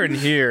here and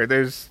here.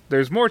 There's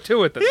more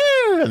to it than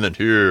Here and then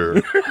here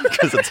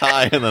because it's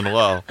high and then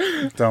low.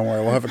 Don't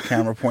worry, we'll have a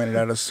camera pointed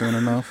at us soon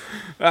enough.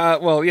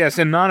 well, yes,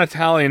 in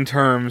non-Italian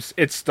terms,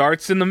 it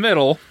starts in the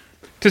middle.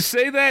 To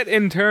say that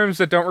in terms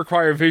that don't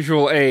require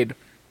visual aid,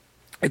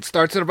 it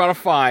starts at about a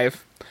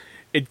 5,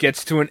 it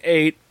gets to an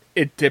 8,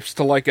 it dips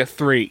to like a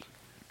 3.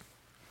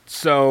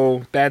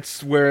 So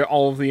that's where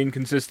all of the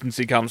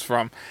inconsistency comes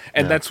from.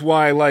 And Yeah. that's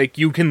why, like,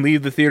 you can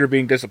leave the theater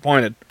being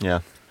disappointed.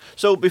 Yeah.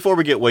 So before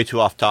we get way too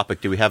off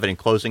topic, do we have any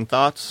closing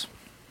thoughts?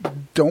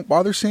 Don't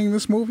bother seeing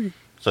this movie.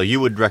 So you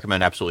would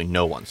recommend absolutely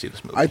no one see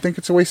this movie? I think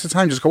it's a waste of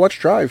time. Just go watch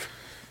Drive.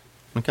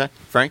 Okay.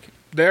 Frank?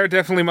 There are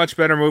definitely much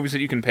better movies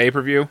that you can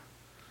pay-per-view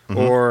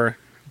or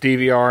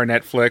DVR,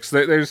 Netflix.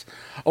 There's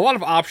a lot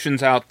of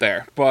options out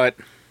there, but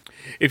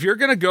if you're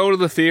going to go to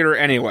the theater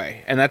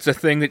anyway, and that's a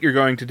thing that you're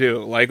going to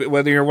do, like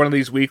whether you're one of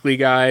these weekly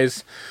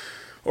guys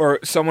or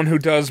someone who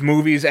does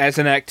movies as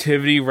an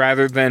activity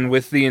rather than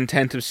with the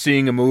intent of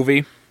seeing a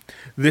movie,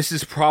 this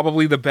is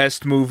probably the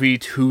best movie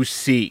to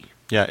see.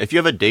 Yeah. If you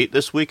have a date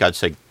this week, I'd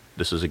say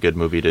this is a good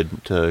movie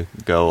to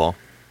go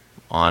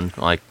on,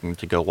 like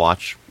to go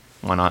watch.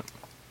 Why not?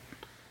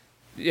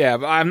 Yeah,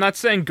 but I'm not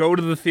saying go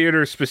to the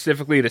theater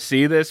specifically to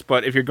see this,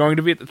 but if you're going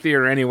to be at the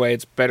theater anyway,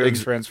 it's better than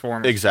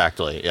Transformers.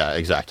 Exactly. Yeah,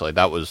 exactly.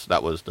 That was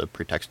the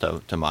pretext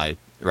to my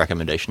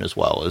recommendation as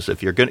well. Is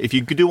if you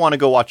do want to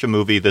go watch a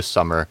movie this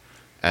summer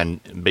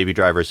and Baby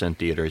Driver's in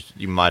theaters,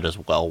 you might as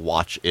well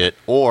watch it.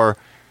 Or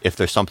if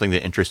there's something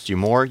that interests you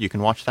more, you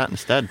can watch that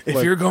instead.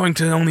 If you're going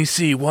to only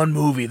see one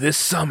movie this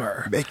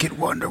summer, Make it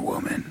Wonder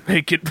Woman.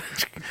 make it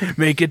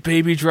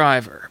Baby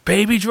Driver.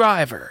 Baby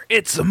Driver.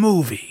 It's a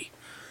movie.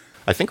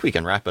 I think we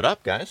can wrap it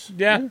up, guys.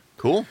 Yeah.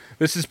 Cool.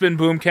 This has been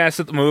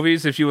Boomcast at the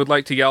Movies. If you would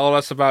like to yell at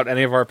us about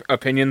any of our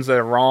opinions that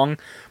are wrong,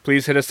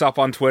 please hit us up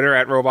on Twitter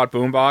at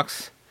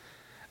RobotBoombox.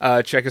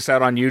 Check us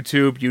out on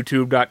YouTube,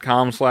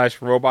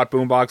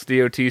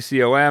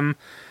 youtube.com/RobotBoombox,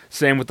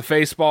 Same with the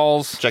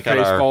Faceballs. Check out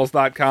our-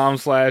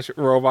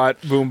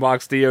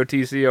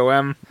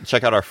 Faceballs.com/RobotBoombox,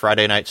 Check out our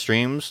Friday night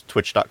streams,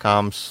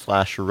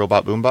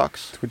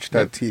 twitch.com/robotboombox.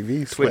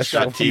 Twitch.tv.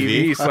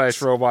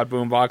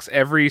 Twitch.tv/RobotBoombox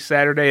every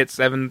Saturday at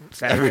 7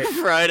 Saturday.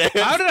 Friday.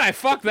 How did I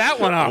fuck that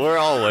one up? We're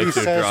all way He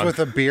too says drunk. with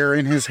a beer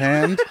in his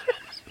hand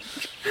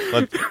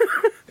Let-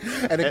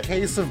 and a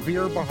case of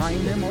beer behind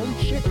him.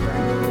 Holy shit.